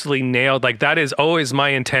just absolutely nailed, like, that is always my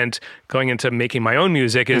intent going into making my own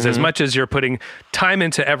music is as much as you're putting time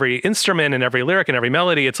into every instrument and every lyric and every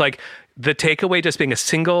melody, it's like the takeaway just being a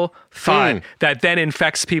single thought that then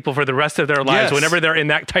infects people for the rest of their lives. Yes. Whenever they're in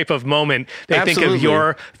that type of moment, they think of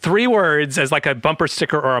your 3 words as like a bumper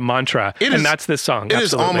sticker or a mantra. And that's this song. It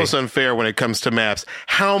is almost unfair when it comes to Maps,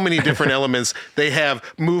 how many different elements they have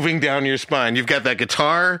moving down your spine. You've got that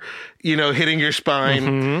guitar, hitting your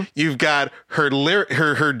spine. You've got her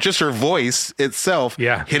voice itself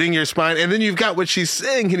hitting your spine. And then you've got what she's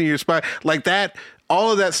saying hitting your spine. Like that,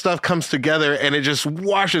 all of that stuff comes together and it just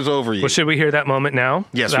washes over you. Well, should we hear that moment now?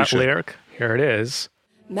 Yes, we should. That lyric? Here it is.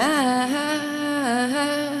 Maps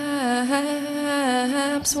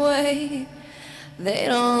way, they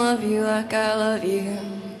don't love you like I love you.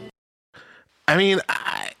 I mean,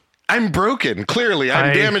 I'm broken. Clearly,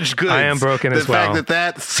 I'm damaged goods. I am broken as well. The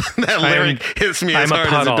fact that lyric hits me as hard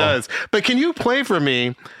as it does. But can you play for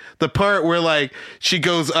me the part where, like, she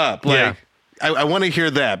goes up? Like, I want to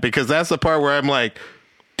hear that, because that's the part where I'm like,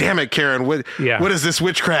 damn it, Karen, what is this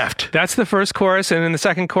witchcraft? That's the first chorus, and in the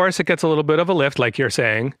second chorus, it gets a little bit of a lift, like you're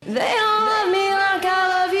saying. They don't love me like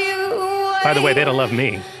I love you. By the way, they don't love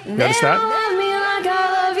me. Notice that? They don't love me like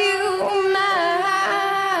I love you.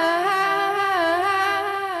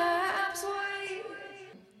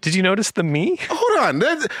 Did you notice the me? Hold on.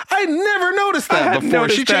 I never noticed that before.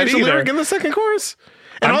 She changed the lyric in the second chorus.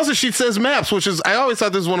 And also she says Maps, which is, I always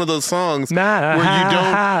thought this was one of those songs where you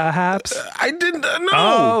don't... Maps. I didn't know.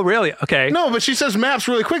 Oh, really? Okay. No, but she says Maps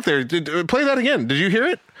really quick there. Play that again. Did you hear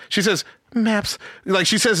it? She says Maps. Like,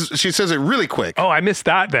 she says it really quick. Oh, I missed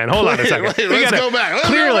that then. Hold on a second. Let's go back.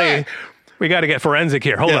 Clearly, we got to get forensic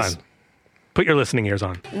here. Hold on. Put your listening ears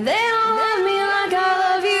on. They don't love me like I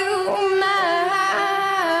love you.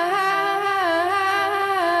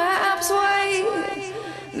 Maps way,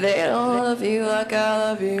 they don't love you like I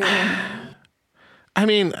love you. I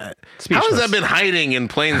mean, how has that been hiding in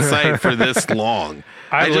plain sight for this long?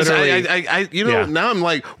 Now I'm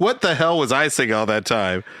like, what the hell was I singing all that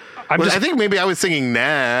time? I think maybe I was singing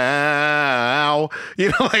now.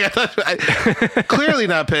 Like, I thought, clearly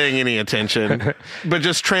not paying any attention, but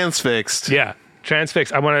just transfixed. Yeah,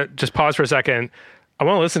 transfixed. I want to just pause for a second. I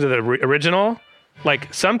want to listen to the original.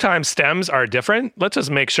 Like, sometimes stems are different. Let's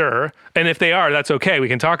just make sure. And if they are, that's okay. We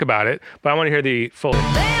can talk about it. But I want to hear the full.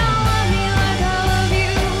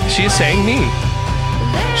 She's saying me.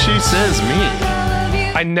 She says me.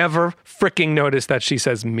 I never freaking noticed that she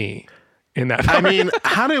says me in that part. I mean,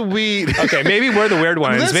 how did we... Okay, maybe we're the weird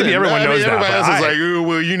ones. Listen, maybe everyone knows that. Everybody else is like, oh,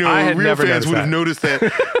 well, real fans would have noticed that.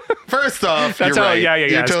 First off, you're right.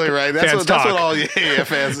 You're totally right. That's what all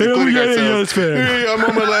fans, including ourselves. Hey, I'm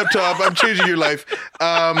on my laptop. I'm changing your life.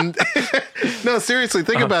 No, seriously,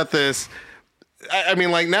 think about this. I mean,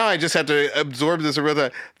 like, now I just have to absorb this.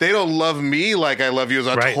 They don't love me like I love you is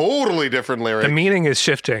a totally different lyric. The meaning is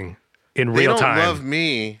shifting in real time. They don't love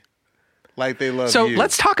me like they love you. So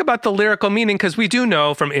let's talk about the lyrical meaning, because we do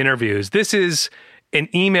know from interviews, this is an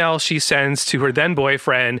email she sends to her then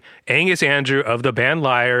boyfriend, Angus Andrew of the band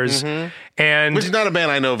Liars. And which is not a band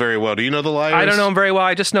I know very well. Do you know the Liars? I don't know them very well.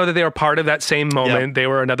 I just know that they were part of that same moment. Yep. They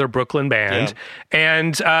were another Brooklyn band.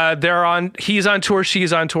 And he's on tour,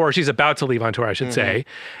 she's on tour. She's about to leave on tour, I should say.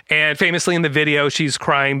 And famously in the video, she's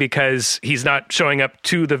crying because he's not showing up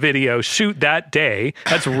to the video shoot that day.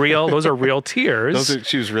 That's real. Those are real tears.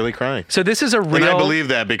 She was really crying. So this is a real... And I believe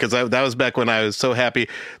that because that was back when I was so happy.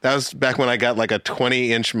 That was back when I got like a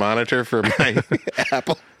 20-inch monitor for my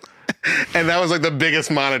Apple. And that was like the biggest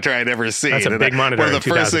monitor I'd ever seen. That's a big monitor. One of the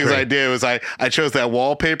first things I did was I chose that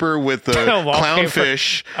wallpaper with the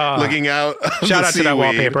clownfish looking out of shout out to that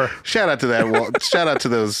wallpaper. Shout out to that shout out to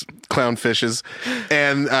those clownfishes.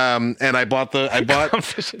 And I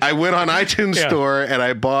went on iTunes Store and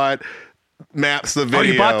I bought Maps the video. Oh,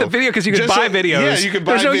 you bought the video because you could buy videos. Yeah, you could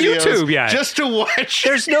buy videos. There's no YouTube yet. Just to watch.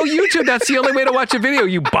 There's no YouTube. That's the only way to watch a video.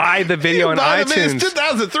 You buy the video on iTunes. It's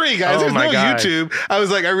 2003, guys. There's no YouTube. I was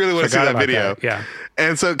like, I really want to see that video. Yeah.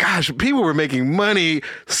 And so, gosh, people were making money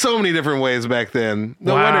so many different ways back then.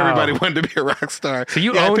 No wonder everybody wanted to be a rock star. So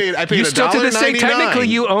you own, I paid you still to this day, $1.99. technically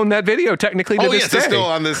you own that video, technically to this day. It's still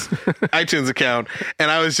on this iTunes account. And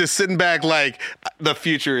I was just sitting back like, the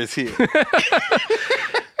future is here.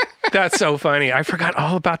 That's so funny. I forgot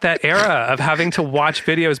all about that era of having to watch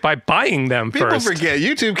videos by buying them first. People forget.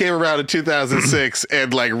 YouTube came around in 2006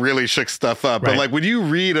 and like really shook stuff up. But like when you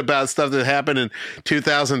read about stuff that happened in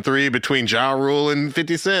 2003 between Ja Rule and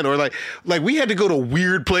 50 Cent, or like we had to go to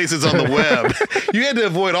weird places on the web. You had to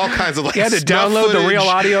avoid all kinds of like you had to download the real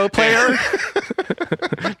audio player.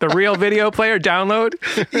 The real video player download.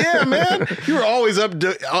 Yeah, man. You were always Shout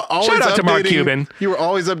out to Mark Cuban. You were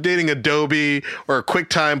always updating Adobe or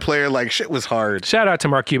QuickTime Player. Like shit was hard. Shout out to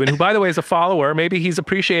Mark Cuban, who by the way is a follower. Maybe he's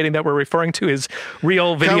appreciating that we're referring to his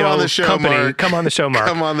real video company. Come on the show, Mark.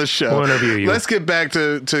 Come on the show. We'll interview you. Let's get back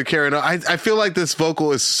to Karen. I feel like this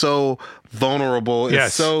vocal is so vulnerable.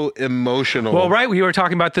 It's so emotional. Well, right. We were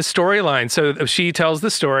talking about the storyline. So she tells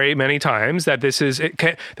the story many times that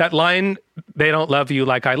that line, "They don't love you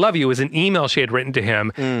like I love you," is an email she had written to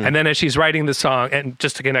him. And then as she's writing the song, and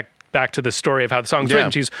just to connect back to the story of how the song's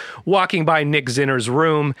written, she's walking by Nick Zinner's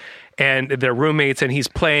room and they're roommates, and he's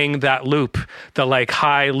playing that loop, the like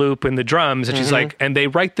high loop in the drums. And she's like, and they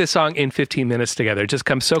write this song in 15 minutes together. It just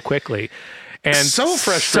comes so quickly. And so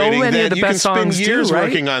frustrating so many that of the you best can spend songs years right?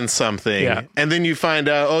 working on something, and then you find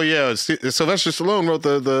out, Sylvester Stallone wrote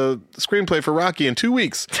the screenplay for Rocky in 2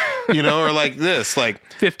 weeks, or like this, like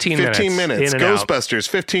 15 minutes, Ghostbusters,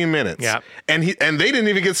 15 minutes, and they didn't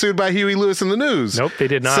even get sued by Huey Lewis and the News. Nope, they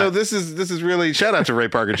did not. So this is really shout out to Ray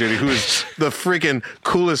Parker Jr., who is the freaking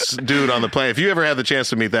coolest dude on the planet. If you ever have the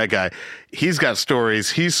chance to meet that guy, he's got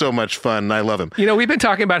stories. He's so much fun, and I love him. We've been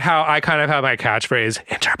talking about how I kind of have my catchphrase,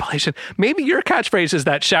 interpolation. Maybe your catchphrase is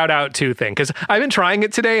that shout out to thing, because I've been trying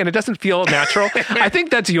it today and it doesn't feel natural. I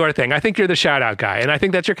think that's your thing. I think you're the shout out guy, and I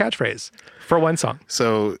think that's your catchphrase for one song.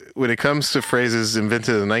 So when it comes to phrases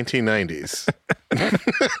invented in the 1990s,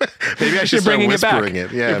 maybe I should start whispering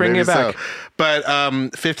it. Yeah, you're bringing it back. So.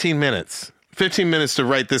 But 15 minutes. 15 minutes to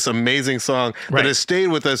write this amazing song that has stayed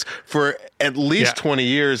with us for at least 20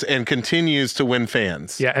 years and continues to win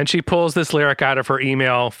fans. Yeah, and she pulls this lyric out of her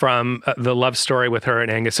email from the love story with her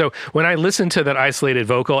and Angus. So when I listen to that isolated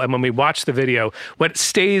vocal and when we watch the video, what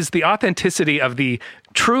stays, the authenticity of the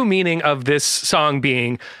true meaning of this song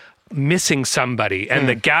being missing somebody and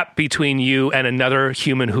the gap between you and another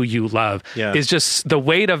human who you love is just the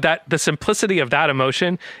weight of that, the simplicity of that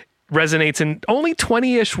emotion resonates in only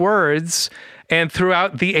 20-ish words and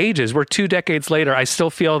throughout the ages. We're 2 decades later. I still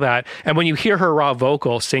feel that. And when you hear her raw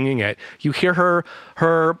vocal singing it, you hear her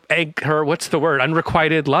what's the word?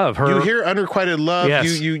 Unrequited love. You hear unrequited love.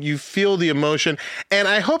 Yes. You feel the emotion. And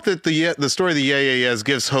I hope that the story of the Yeah Yeah Yeahs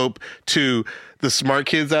gives hope to the smart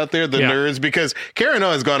kids out there, the nerds, because Karen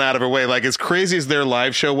O has gone out of her way. Like, as crazy as their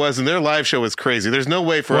live show was, and their live show was crazy, there's no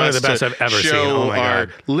way for us to show our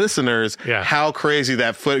listeners how crazy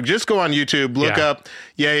that footage. Just go on YouTube, look up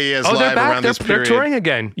Yeah Yeah Yeahs live around this period. They're touring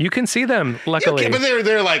again. You can see them, luckily. But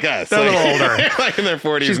they're like us. They're a little older. They're like in their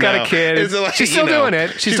 40s She's got a kid. Like, she's still doing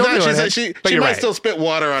it. She's still doing it. She might still spit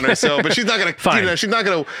water on herself, but she's not going to she's not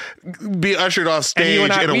going to be ushered off stage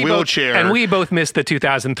in a wheelchair. And we both missed the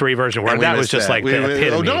 2003 version where that was just like the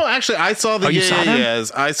epitome. No, actually, I saw the Yeah Yeahs.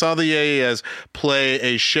 I saw the Yeah Yeahs play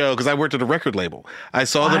a show because I worked at a record label. I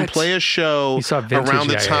saw them play a show around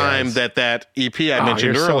the time that EP I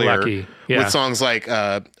mentioned earlier with songs like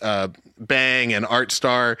Bang and Art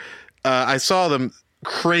Star. I saw them.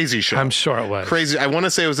 Crazy show. I'm sure it was. Crazy. I want to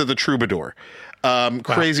say it was at the Troubadour.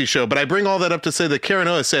 Crazy show. But I bring all that up to say that Karen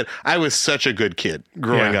O has said, I was such a good kid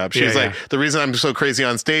growing up. She's like, the reason I'm so crazy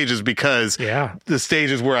on stage is because the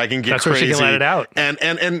stage is where I can get That's crazy. where she can let it out.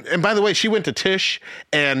 And by the way, she went to Tisch,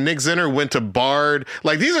 and Nick Zinner went to Bard.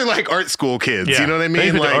 Like, these are like art school kids. You know what I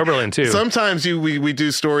mean? Like Oberlin too. Sometimes we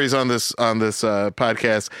do stories on this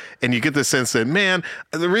podcast, and you get the sense that, man,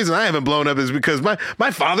 the reason I haven't blown up is because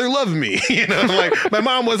my father loved me. You know, like my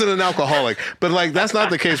mom wasn't an alcoholic, but like that's not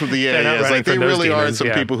the case with the Yeah-Yeahs. Like they really are some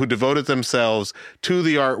people who devoted themselves to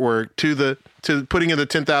the artwork, to putting in the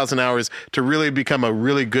 10,000 hours to really become a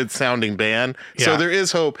really good sounding band. So there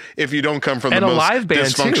is hope if you don't come from the most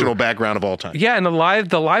dysfunctional background of all time. Yeah, and the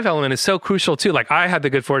live element is so crucial too. Like I had the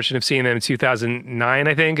good fortune of seeing them in 2009,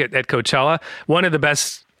 I think, at Coachella. One of the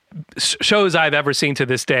best shows I've ever seen to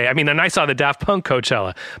this day. I mean, and I saw the Daft Punk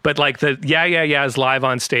Coachella, but like the Yeah live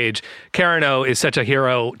on stage, Karen O is such a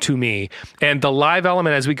hero to me. And the live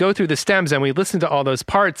element, as we go through the stems and we listen to all those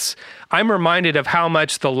parts, I'm reminded of how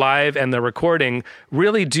much the live and the recording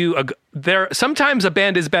really do. Sometimes a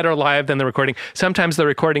band is better live than the recording. Sometimes the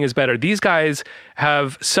recording is better. These guys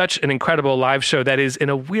have such an incredible live show that is in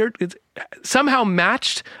a weird, somehow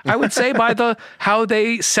matched, I would say, by how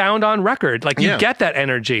they sound on record. Like you get that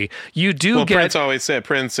energy. You do get. Prince always said,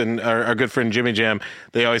 Prince and our good friend Jimmy Jam,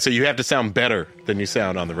 they always say you have to sound better than you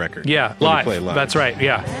sound on the record. Yeah, live. That's right.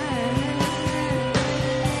 Yeah.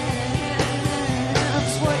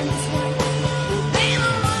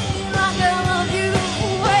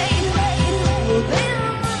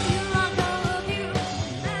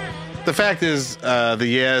 The fact is, the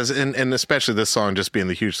Yeahs, and especially this song, just being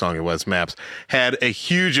the huge song it was, Maps, had a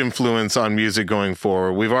huge influence on music going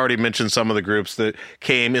forward. We've already mentioned some of the groups that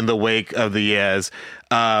came in the wake of the Yeahs.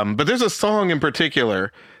 But there's a song in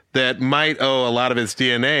particular that might owe a lot of its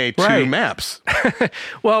DNA to Maps.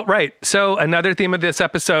 Well, right. So another theme of this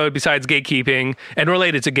episode, besides gatekeeping, and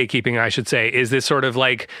related to gatekeeping, I should say, is this sort of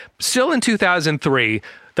like, still in 2003,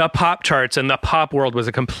 the pop charts and the pop world was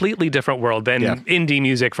a completely different world than indie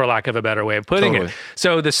music, for lack of a better way of putting it.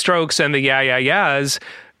 So the Strokes and the Yeah-Yeahs,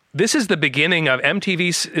 this is the beginning of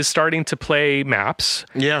MTV is starting to play Maps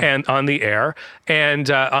and on the air and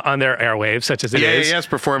on their airwaves, such as it is. Yeah,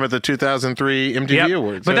 perform at the 2003 MTV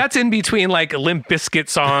Awards. But that's in between like Limp Bizkit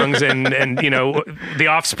songs and you know, The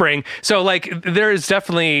Offspring. So like there's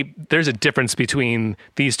a difference between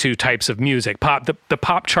these two types of music. The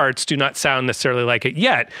pop charts do not sound necessarily like it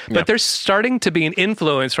yet, but there's starting to be an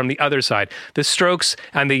influence from the other side. The Strokes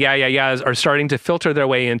and the Yeah-Yeahs are starting to filter their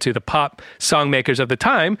way into the pop song makers of the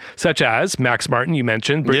time, such as Max Martin, you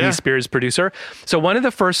mentioned, Britney Spears producer. So one of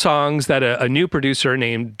the first songs that a new producer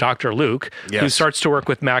named Dr. Luke, who starts to work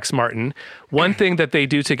with Max Martin, one thing that they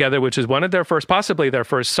do together, which is one of their first, possibly their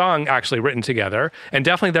first song actually written together, and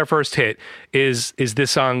definitely their first hit, is this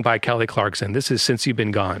song by Kelly Clarkson. This is Since You've Been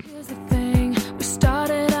Gone. Here's the thing, we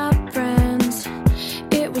started out friends.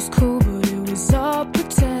 It was cool, but it was all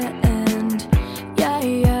pretend.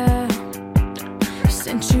 Yeah,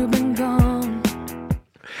 since you've been gone.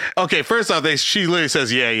 Okay, first off, she literally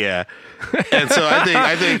says, yeah. And so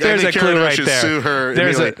I think there's a clue right should there. Sue her.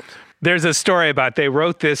 There's a story about they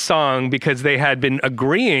wrote this song because they had been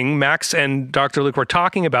agreeing, Max and Dr. Luke were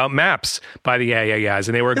talking about Maps by the Yeah-Yeahs,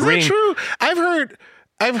 and they were agreeing. Is that true?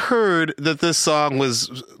 I've heard that this song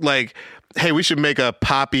was like, hey, we should make a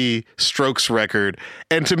poppy Strokes record.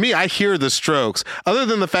 And to me, I hear the Strokes. Other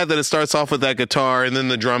than the fact that it starts off with that guitar and then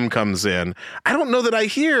the drum comes in, I don't know that I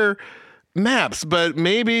hear Maps, but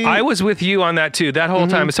maybe I was with you on that too. That whole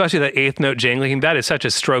time, especially that eighth note jangling, that is such a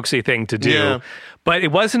Strokesy thing to do. Yeah. But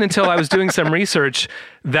it wasn't until I was doing some research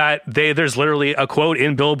that there's literally a quote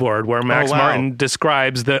in Billboard where Max Martin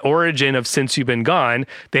describes the origin of Since You've Been Gone.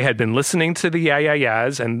 They had been listening to the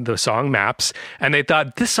Yeah-Yeahs and the song Maps, and they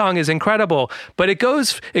thought, this song is incredible, but it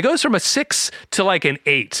goes from a 6 to like an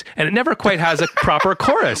 8, and it never quite has a proper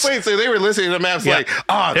chorus. Wait, so they were listening to Maps like,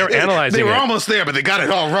 they were analyzing They were it. almost there, but they got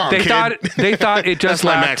it all wrong, They thought it just That's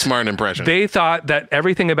my Max Martin impression. They thought that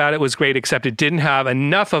everything about it was great, except it didn't have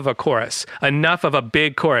enough of a chorus, enough of a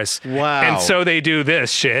big chorus. Wow. And so they do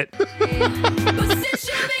this shit. But since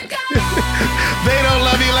you've been gone, They don't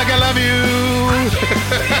love you like I love you.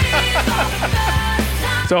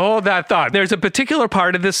 So hold that thought. There's a particular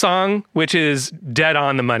part of this song which is dead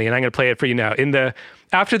on the money, and I'm going to play it for you now.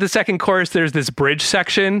 After the second chorus, there's this bridge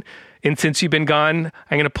section in Since You've Been Gone.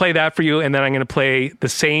 I'm going to play that for you, and then I'm going to play the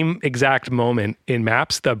same exact moment in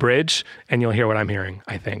Maps, the bridge, and you'll hear what I'm hearing,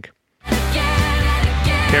 I think.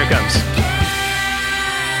 Here it comes.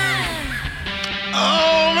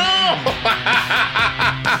 Oh, no!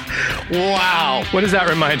 Wow. What does that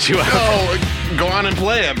remind you of? Oh, go on and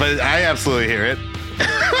play it, but I absolutely hear it.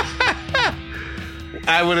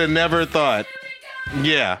 I would have never thought.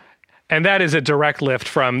 Yeah. And that is a direct lift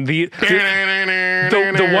from the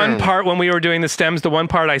one part when we were doing the stems, the one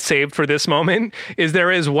part I saved for this moment is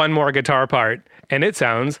there is one more guitar part, and it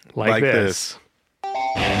sounds like this.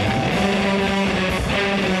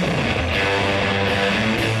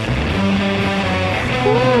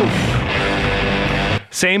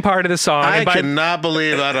 Same part of the song. I cannot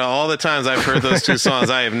believe out of all the times I've heard those two songs,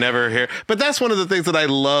 I have never heard. But that's one of the things that I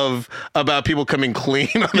love about people coming clean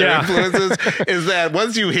on their influences is that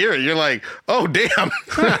once you hear it, you're like, oh, damn.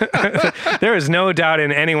 There is no doubt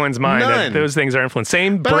in anyone's mind that those things are influenced.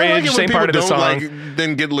 Same bridge, same part of the song.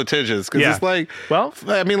 Then get litigious because it's like, well,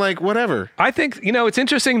 I mean, like, whatever. I think, it's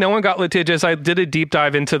interesting. No one got litigious. I did a deep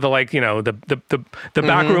dive into the, the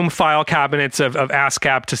backroom file cabinets of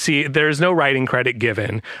ASCAP to see there's no writing credit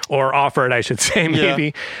given. Or offered, I should say,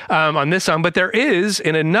 maybe, on this song. But there is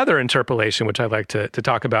in another interpolation, which I'd like to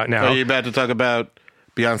talk about now. Are you about to talk about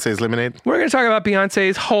Beyonce's Lemonade? We're going to talk about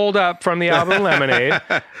Beyonce's Hold Up from the album Lemonade.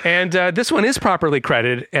 And this one is properly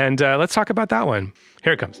credited. And let's talk about that one.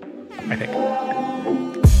 Here it comes, I think.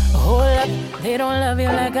 Hold up, they don't love you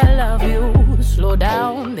like I love you. Slow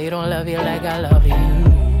down, they don't love you like I love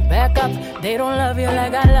you. Back up, they don't love you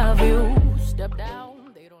like I love you. Step down.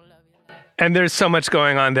 And there's so much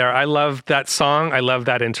going on there. I love that song. I love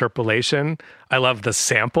that interpolation. I love the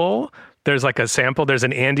sample. There's like a sample. There's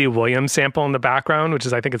an Andy Williams sample in the background, which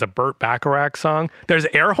is, I think it's a Burt Bacharach song. There's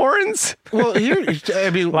air horns. Well, here, I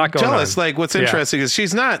mean, tell us, like, what's interesting is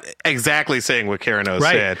she's not exactly saying what Karen O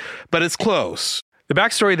said, but it's close. The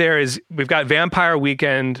backstory there is we've got Vampire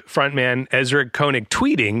Weekend frontman Ezra Koenig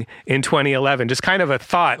tweeting in 2011, just kind of a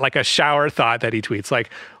thought, like a shower thought that he tweets, like,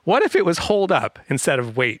 what if it was hold up instead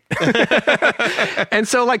of wait? And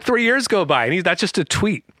so like 3 years go by and that's just a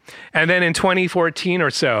tweet. And then in 2014 or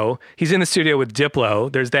so, he's in the studio with Diplo.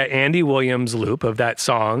 There's that Andy Williams loop of that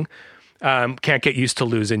song, Can't Get Used to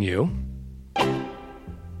Losing You.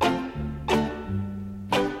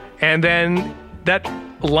 And then that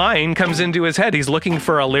line comes into his head. He's looking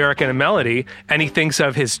for a lyric and a melody, and he thinks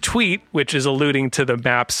of his tweet, which is alluding to the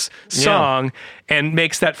Maps song, and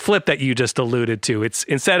makes that flip that you just alluded to. It's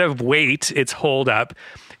instead of wait, it's hold up.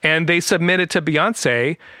 And they submit it to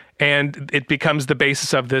Beyonce, and it becomes the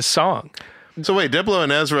basis of this song. So wait, Diplo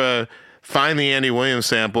and Ezra find the Andy Williams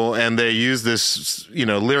sample and they use this,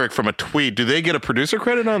 lyric from a tweet. Do they get a producer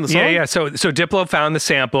credit on the song? Yeah. So Diplo found the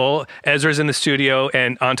sample. Ezra's in the studio,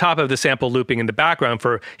 and on top of the sample looping in the background,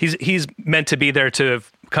 he's meant to be there to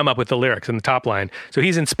come up with the lyrics in the top line. So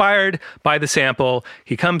he's inspired by the sample.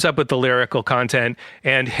 He comes up with the lyrical content,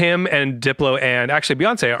 and him and Diplo and actually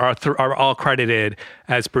Beyonce are all credited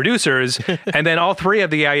as producers. And then all three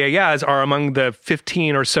of the Yeah Yeah Yeahs are among the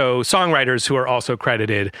 15 or so songwriters who are also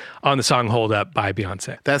credited on the song Hold Up by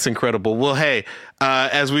Beyonce. That's incredible. Well, hey,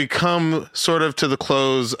 as we come sort of to the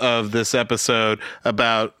close of this episode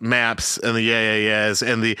about Maps and the Yeah Yeah Yeahs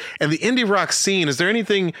and the indie rock scene, is there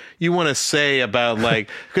anything you want to say about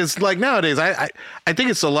because nowadays I think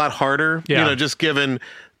it's a lot harder, just given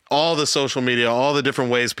all the social media, all the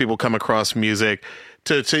different ways people come across music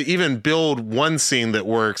to even build one scene that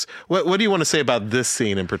works. What do you want to say about this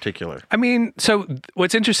scene in particular? I mean, so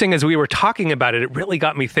what's interesting as we were talking about it, it really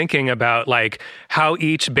got me thinking about like how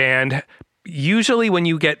each band, usually when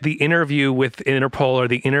you get the interview with Interpol or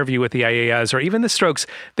the interview with the IAS or even the Strokes,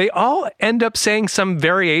 they all end up saying some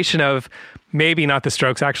variation of, maybe not the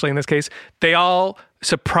Strokes actually in this case, they all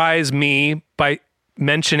surprise me by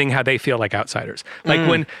mentioning how they feel like outsiders. Like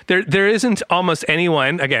when there isn't almost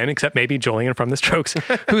anyone, again, except maybe Julian from the Strokes,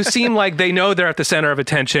 who seem like they know they're at the center of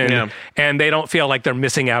attention and they don't feel like they're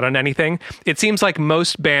missing out on anything. It seems like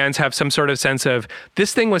most bands have some sort of sense of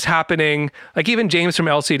this thing was happening, like even James from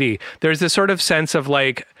LCD, there's this sort of sense of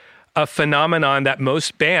like a phenomenon that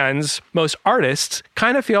most bands, most artists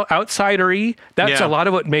kind of feel outsidery. That's a lot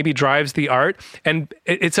of what maybe drives the art. And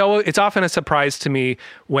it's often a surprise to me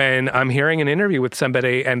when I'm hearing an interview with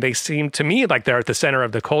somebody and they seem to me like they're at the center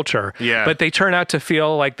of the culture. Yeah. But they turn out to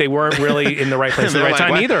feel like they weren't really in the right place at the right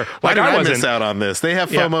time either. Why did I miss out on this? They have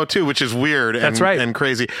FOMO too, which is weird and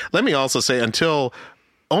crazy. Let me also say, until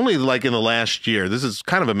only like in the last year, this is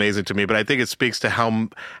kind of amazing to me, but I think it speaks to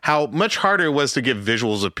how much harder it was to get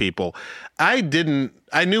visuals of people. I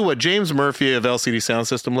knew what James Murphy of LCD Sound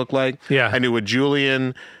System looked like. Yeah. I knew what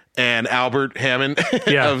Julian and Albert Hammond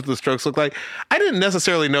of the Strokes look like. I didn't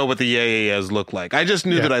necessarily know what the Yeah Yeah Yeahs looked like. I just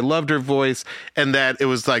knew that I loved her voice and that it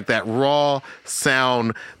was like that raw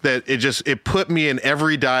sound that it put me in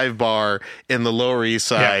every dive bar in the Lower East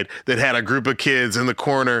Side that had a group of kids in the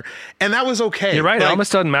corner, and that was okay. You're right. Like, it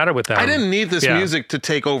almost doesn't matter with that. I didn't need this music to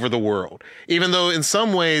take over the world, even though in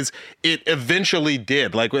some ways it eventually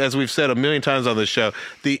did. Like, as we've said a million times on this show,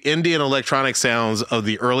 the indie and electronic sounds of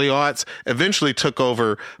the early aughts eventually took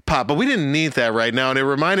over pop, but we didn't need that right now. And it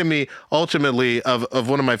reminded me ultimately of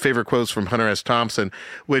one of my favorite quotes from Hunter S. Thompson,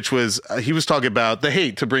 which was, he was talking about the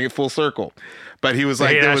hate, to bring it full circle. But he was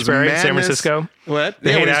like, there was madness. San Francisco. What?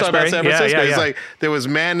 When he's talking about San Francisco. He's yeah. like, there was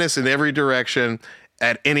madness in every direction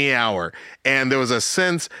at any hour. And there was a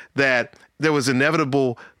sense that there was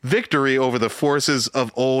inevitable victory over the forces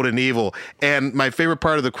of old and evil. And my favorite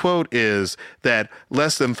part of the quote is that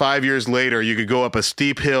less than 5 years later, you could go up a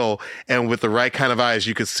steep hill, and with the right kind of eyes,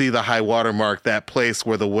 you could see the high water mark, that place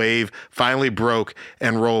where the wave finally broke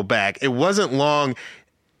and rolled back. It wasn't long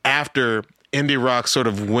after indie rock sort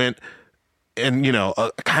of went and,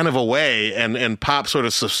 kind of away and pop sort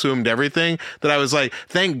of subsumed everything, that I was like,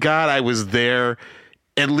 thank God I was there.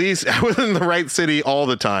 At least I was in the right city all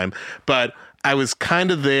the time, but I was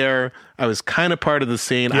kind of there. I was kind of part of the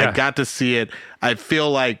scene. I got to see it. I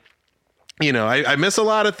feel like, I miss a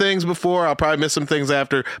lot of things before. I'll probably miss some things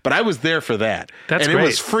after, but I was there for that. That's great. It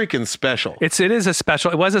was freaking special. It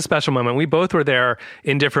was a special moment. We both were there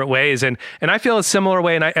in different ways. And I feel a similar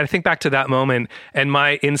way. And I think back to that moment and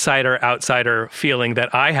my insider-outsider feeling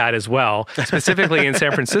that I had as well, specifically in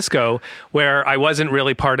San Francisco, where I wasn't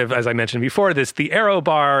really part of, as I mentioned before, the Aero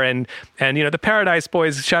Bar and the Paradise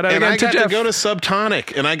Boys. Shout out again to Jeff. And I got to go to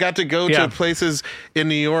Subtonic, and I got to go to places in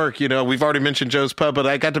New York. We've already mentioned Joe's Pub, but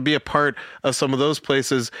I got to be a part of some of those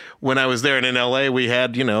places when I was there. And in LA, we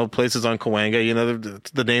had, places on Cahuenga.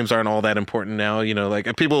 The names aren't all that important now.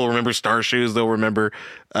 Like people will remember Star Shoes, they'll remember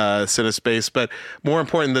Cinespace. But more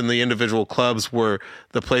important than the individual clubs were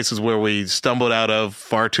the places where we stumbled out of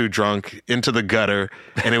far too drunk into the gutter.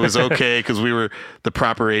 And it was okay because we were the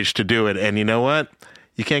proper age to do it. And you know what?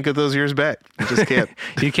 You can't get those years back. You just can't.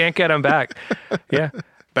 You can't get them back. Yeah.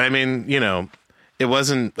 But I mean, it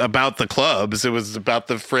wasn't about the clubs. It was about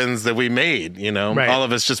the friends that we made, Right. all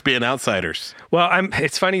of us just being outsiders. Well,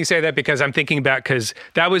 it's funny you say that because I'm thinking back, because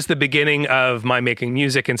that was the beginning of my making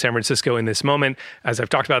music in San Francisco in this moment. As I've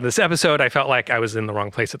talked about in this episode, I felt like I was in the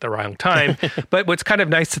wrong place at the wrong time. But what's kind of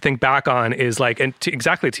nice to think back on is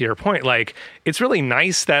exactly to your point, it's really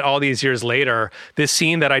nice that all these years later, this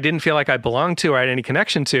scene that I didn't feel like I belonged to or I had any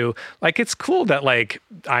connection to, it's cool that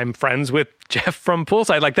I'm friends with Jeff from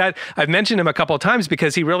Poolside. Like that, I've mentioned him a couple of times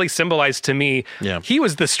because he really symbolized to me, he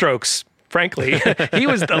was the Strokes. Frankly, he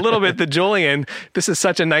was a little bit the Julian. This is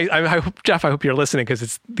such a nice. Jeff, I hope you're listening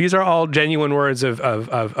because these are all genuine words of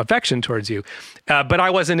affection towards you. But I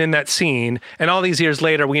wasn't in that scene, and all these years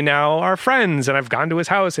later, we now are friends, and I've gone to his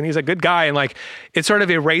house, and he's a good guy, and it sort of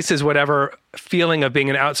erases whatever feeling of being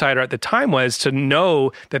an outsider at the time was, to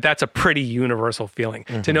know that that's a pretty universal feeling.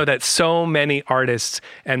 Mm-hmm. To know that so many artists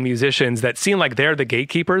and musicians that seem like they're the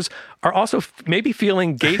gatekeepers are also maybe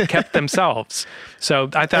feeling gate-kept themselves. So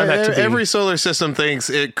I found that to be... Every solar system thinks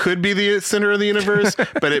it could be the center of the universe,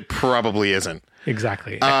 but it probably isn't.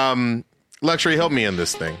 Exactly. LUXXURY, help me in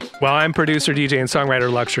this thing. Well, I'm producer, DJ, and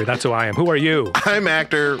songwriter LUXXURY. That's who I am. Who are you? I'm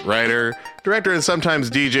actor, writer, director, and sometimes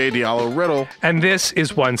DJ Diallo Riddle. And this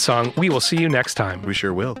is One Song. We will see you next time. We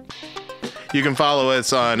sure will. You can follow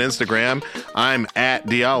us on Instagram. I'm at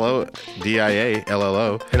Diallo,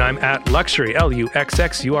 Diallo. And I'm at LUXXURY,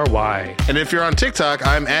 LUXXURY. And if you're on TikTok,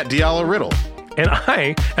 I'm at Diallo Riddle. And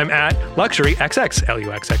I am at LUXXURY XX,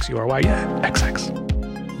 LUXXURY,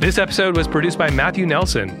 XX. This episode was produced by Matthew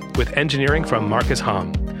Nelson with engineering from Marcus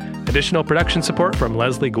Hom. Additional production support from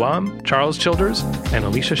Leslie Guam, Charles Childers, and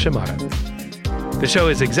Alicia Shimada. The show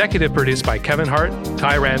is executive produced by Kevin Hart,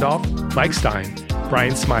 Ty Randolph, Mike Stein,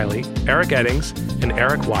 Brian Smiley, Eric Eddings, and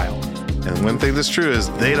Eric Weil. And one thing that's true is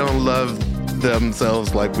they don't love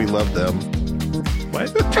themselves like we love them. What?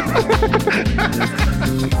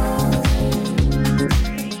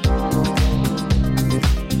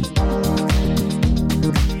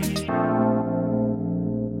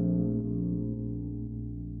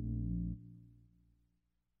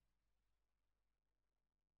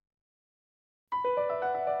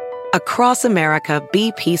 Across America,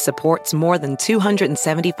 BP supports more than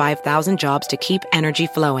 275,000 jobs to keep energy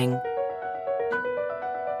flowing.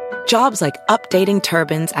 Jobs like updating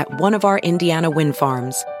turbines at one of our Indiana wind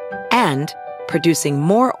farms and producing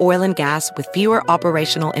more oil and gas with fewer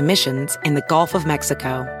operational emissions in the Gulf of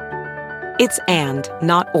Mexico. It's and,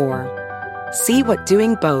 not or. See what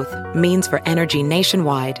doing both means for energy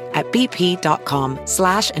nationwide at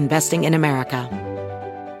bp.com/investing in America.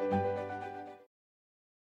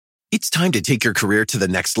 It's time to take your career to the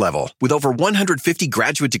next level. With over 150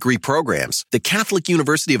 graduate degree programs, the Catholic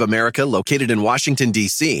University of America, located in Washington,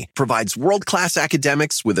 D.C., provides world-class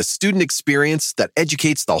academics with a student experience that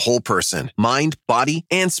educates the whole person, mind, body,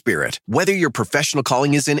 and spirit. Whether your professional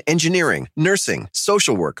calling is in engineering, nursing,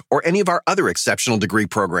 social work, or any of our other exceptional degree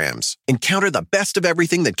programs, encounter the best of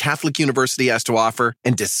everything that Catholic University has to offer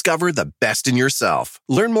and discover the best in yourself.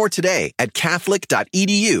 Learn more today at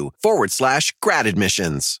catholic.edu/grad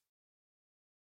admissions.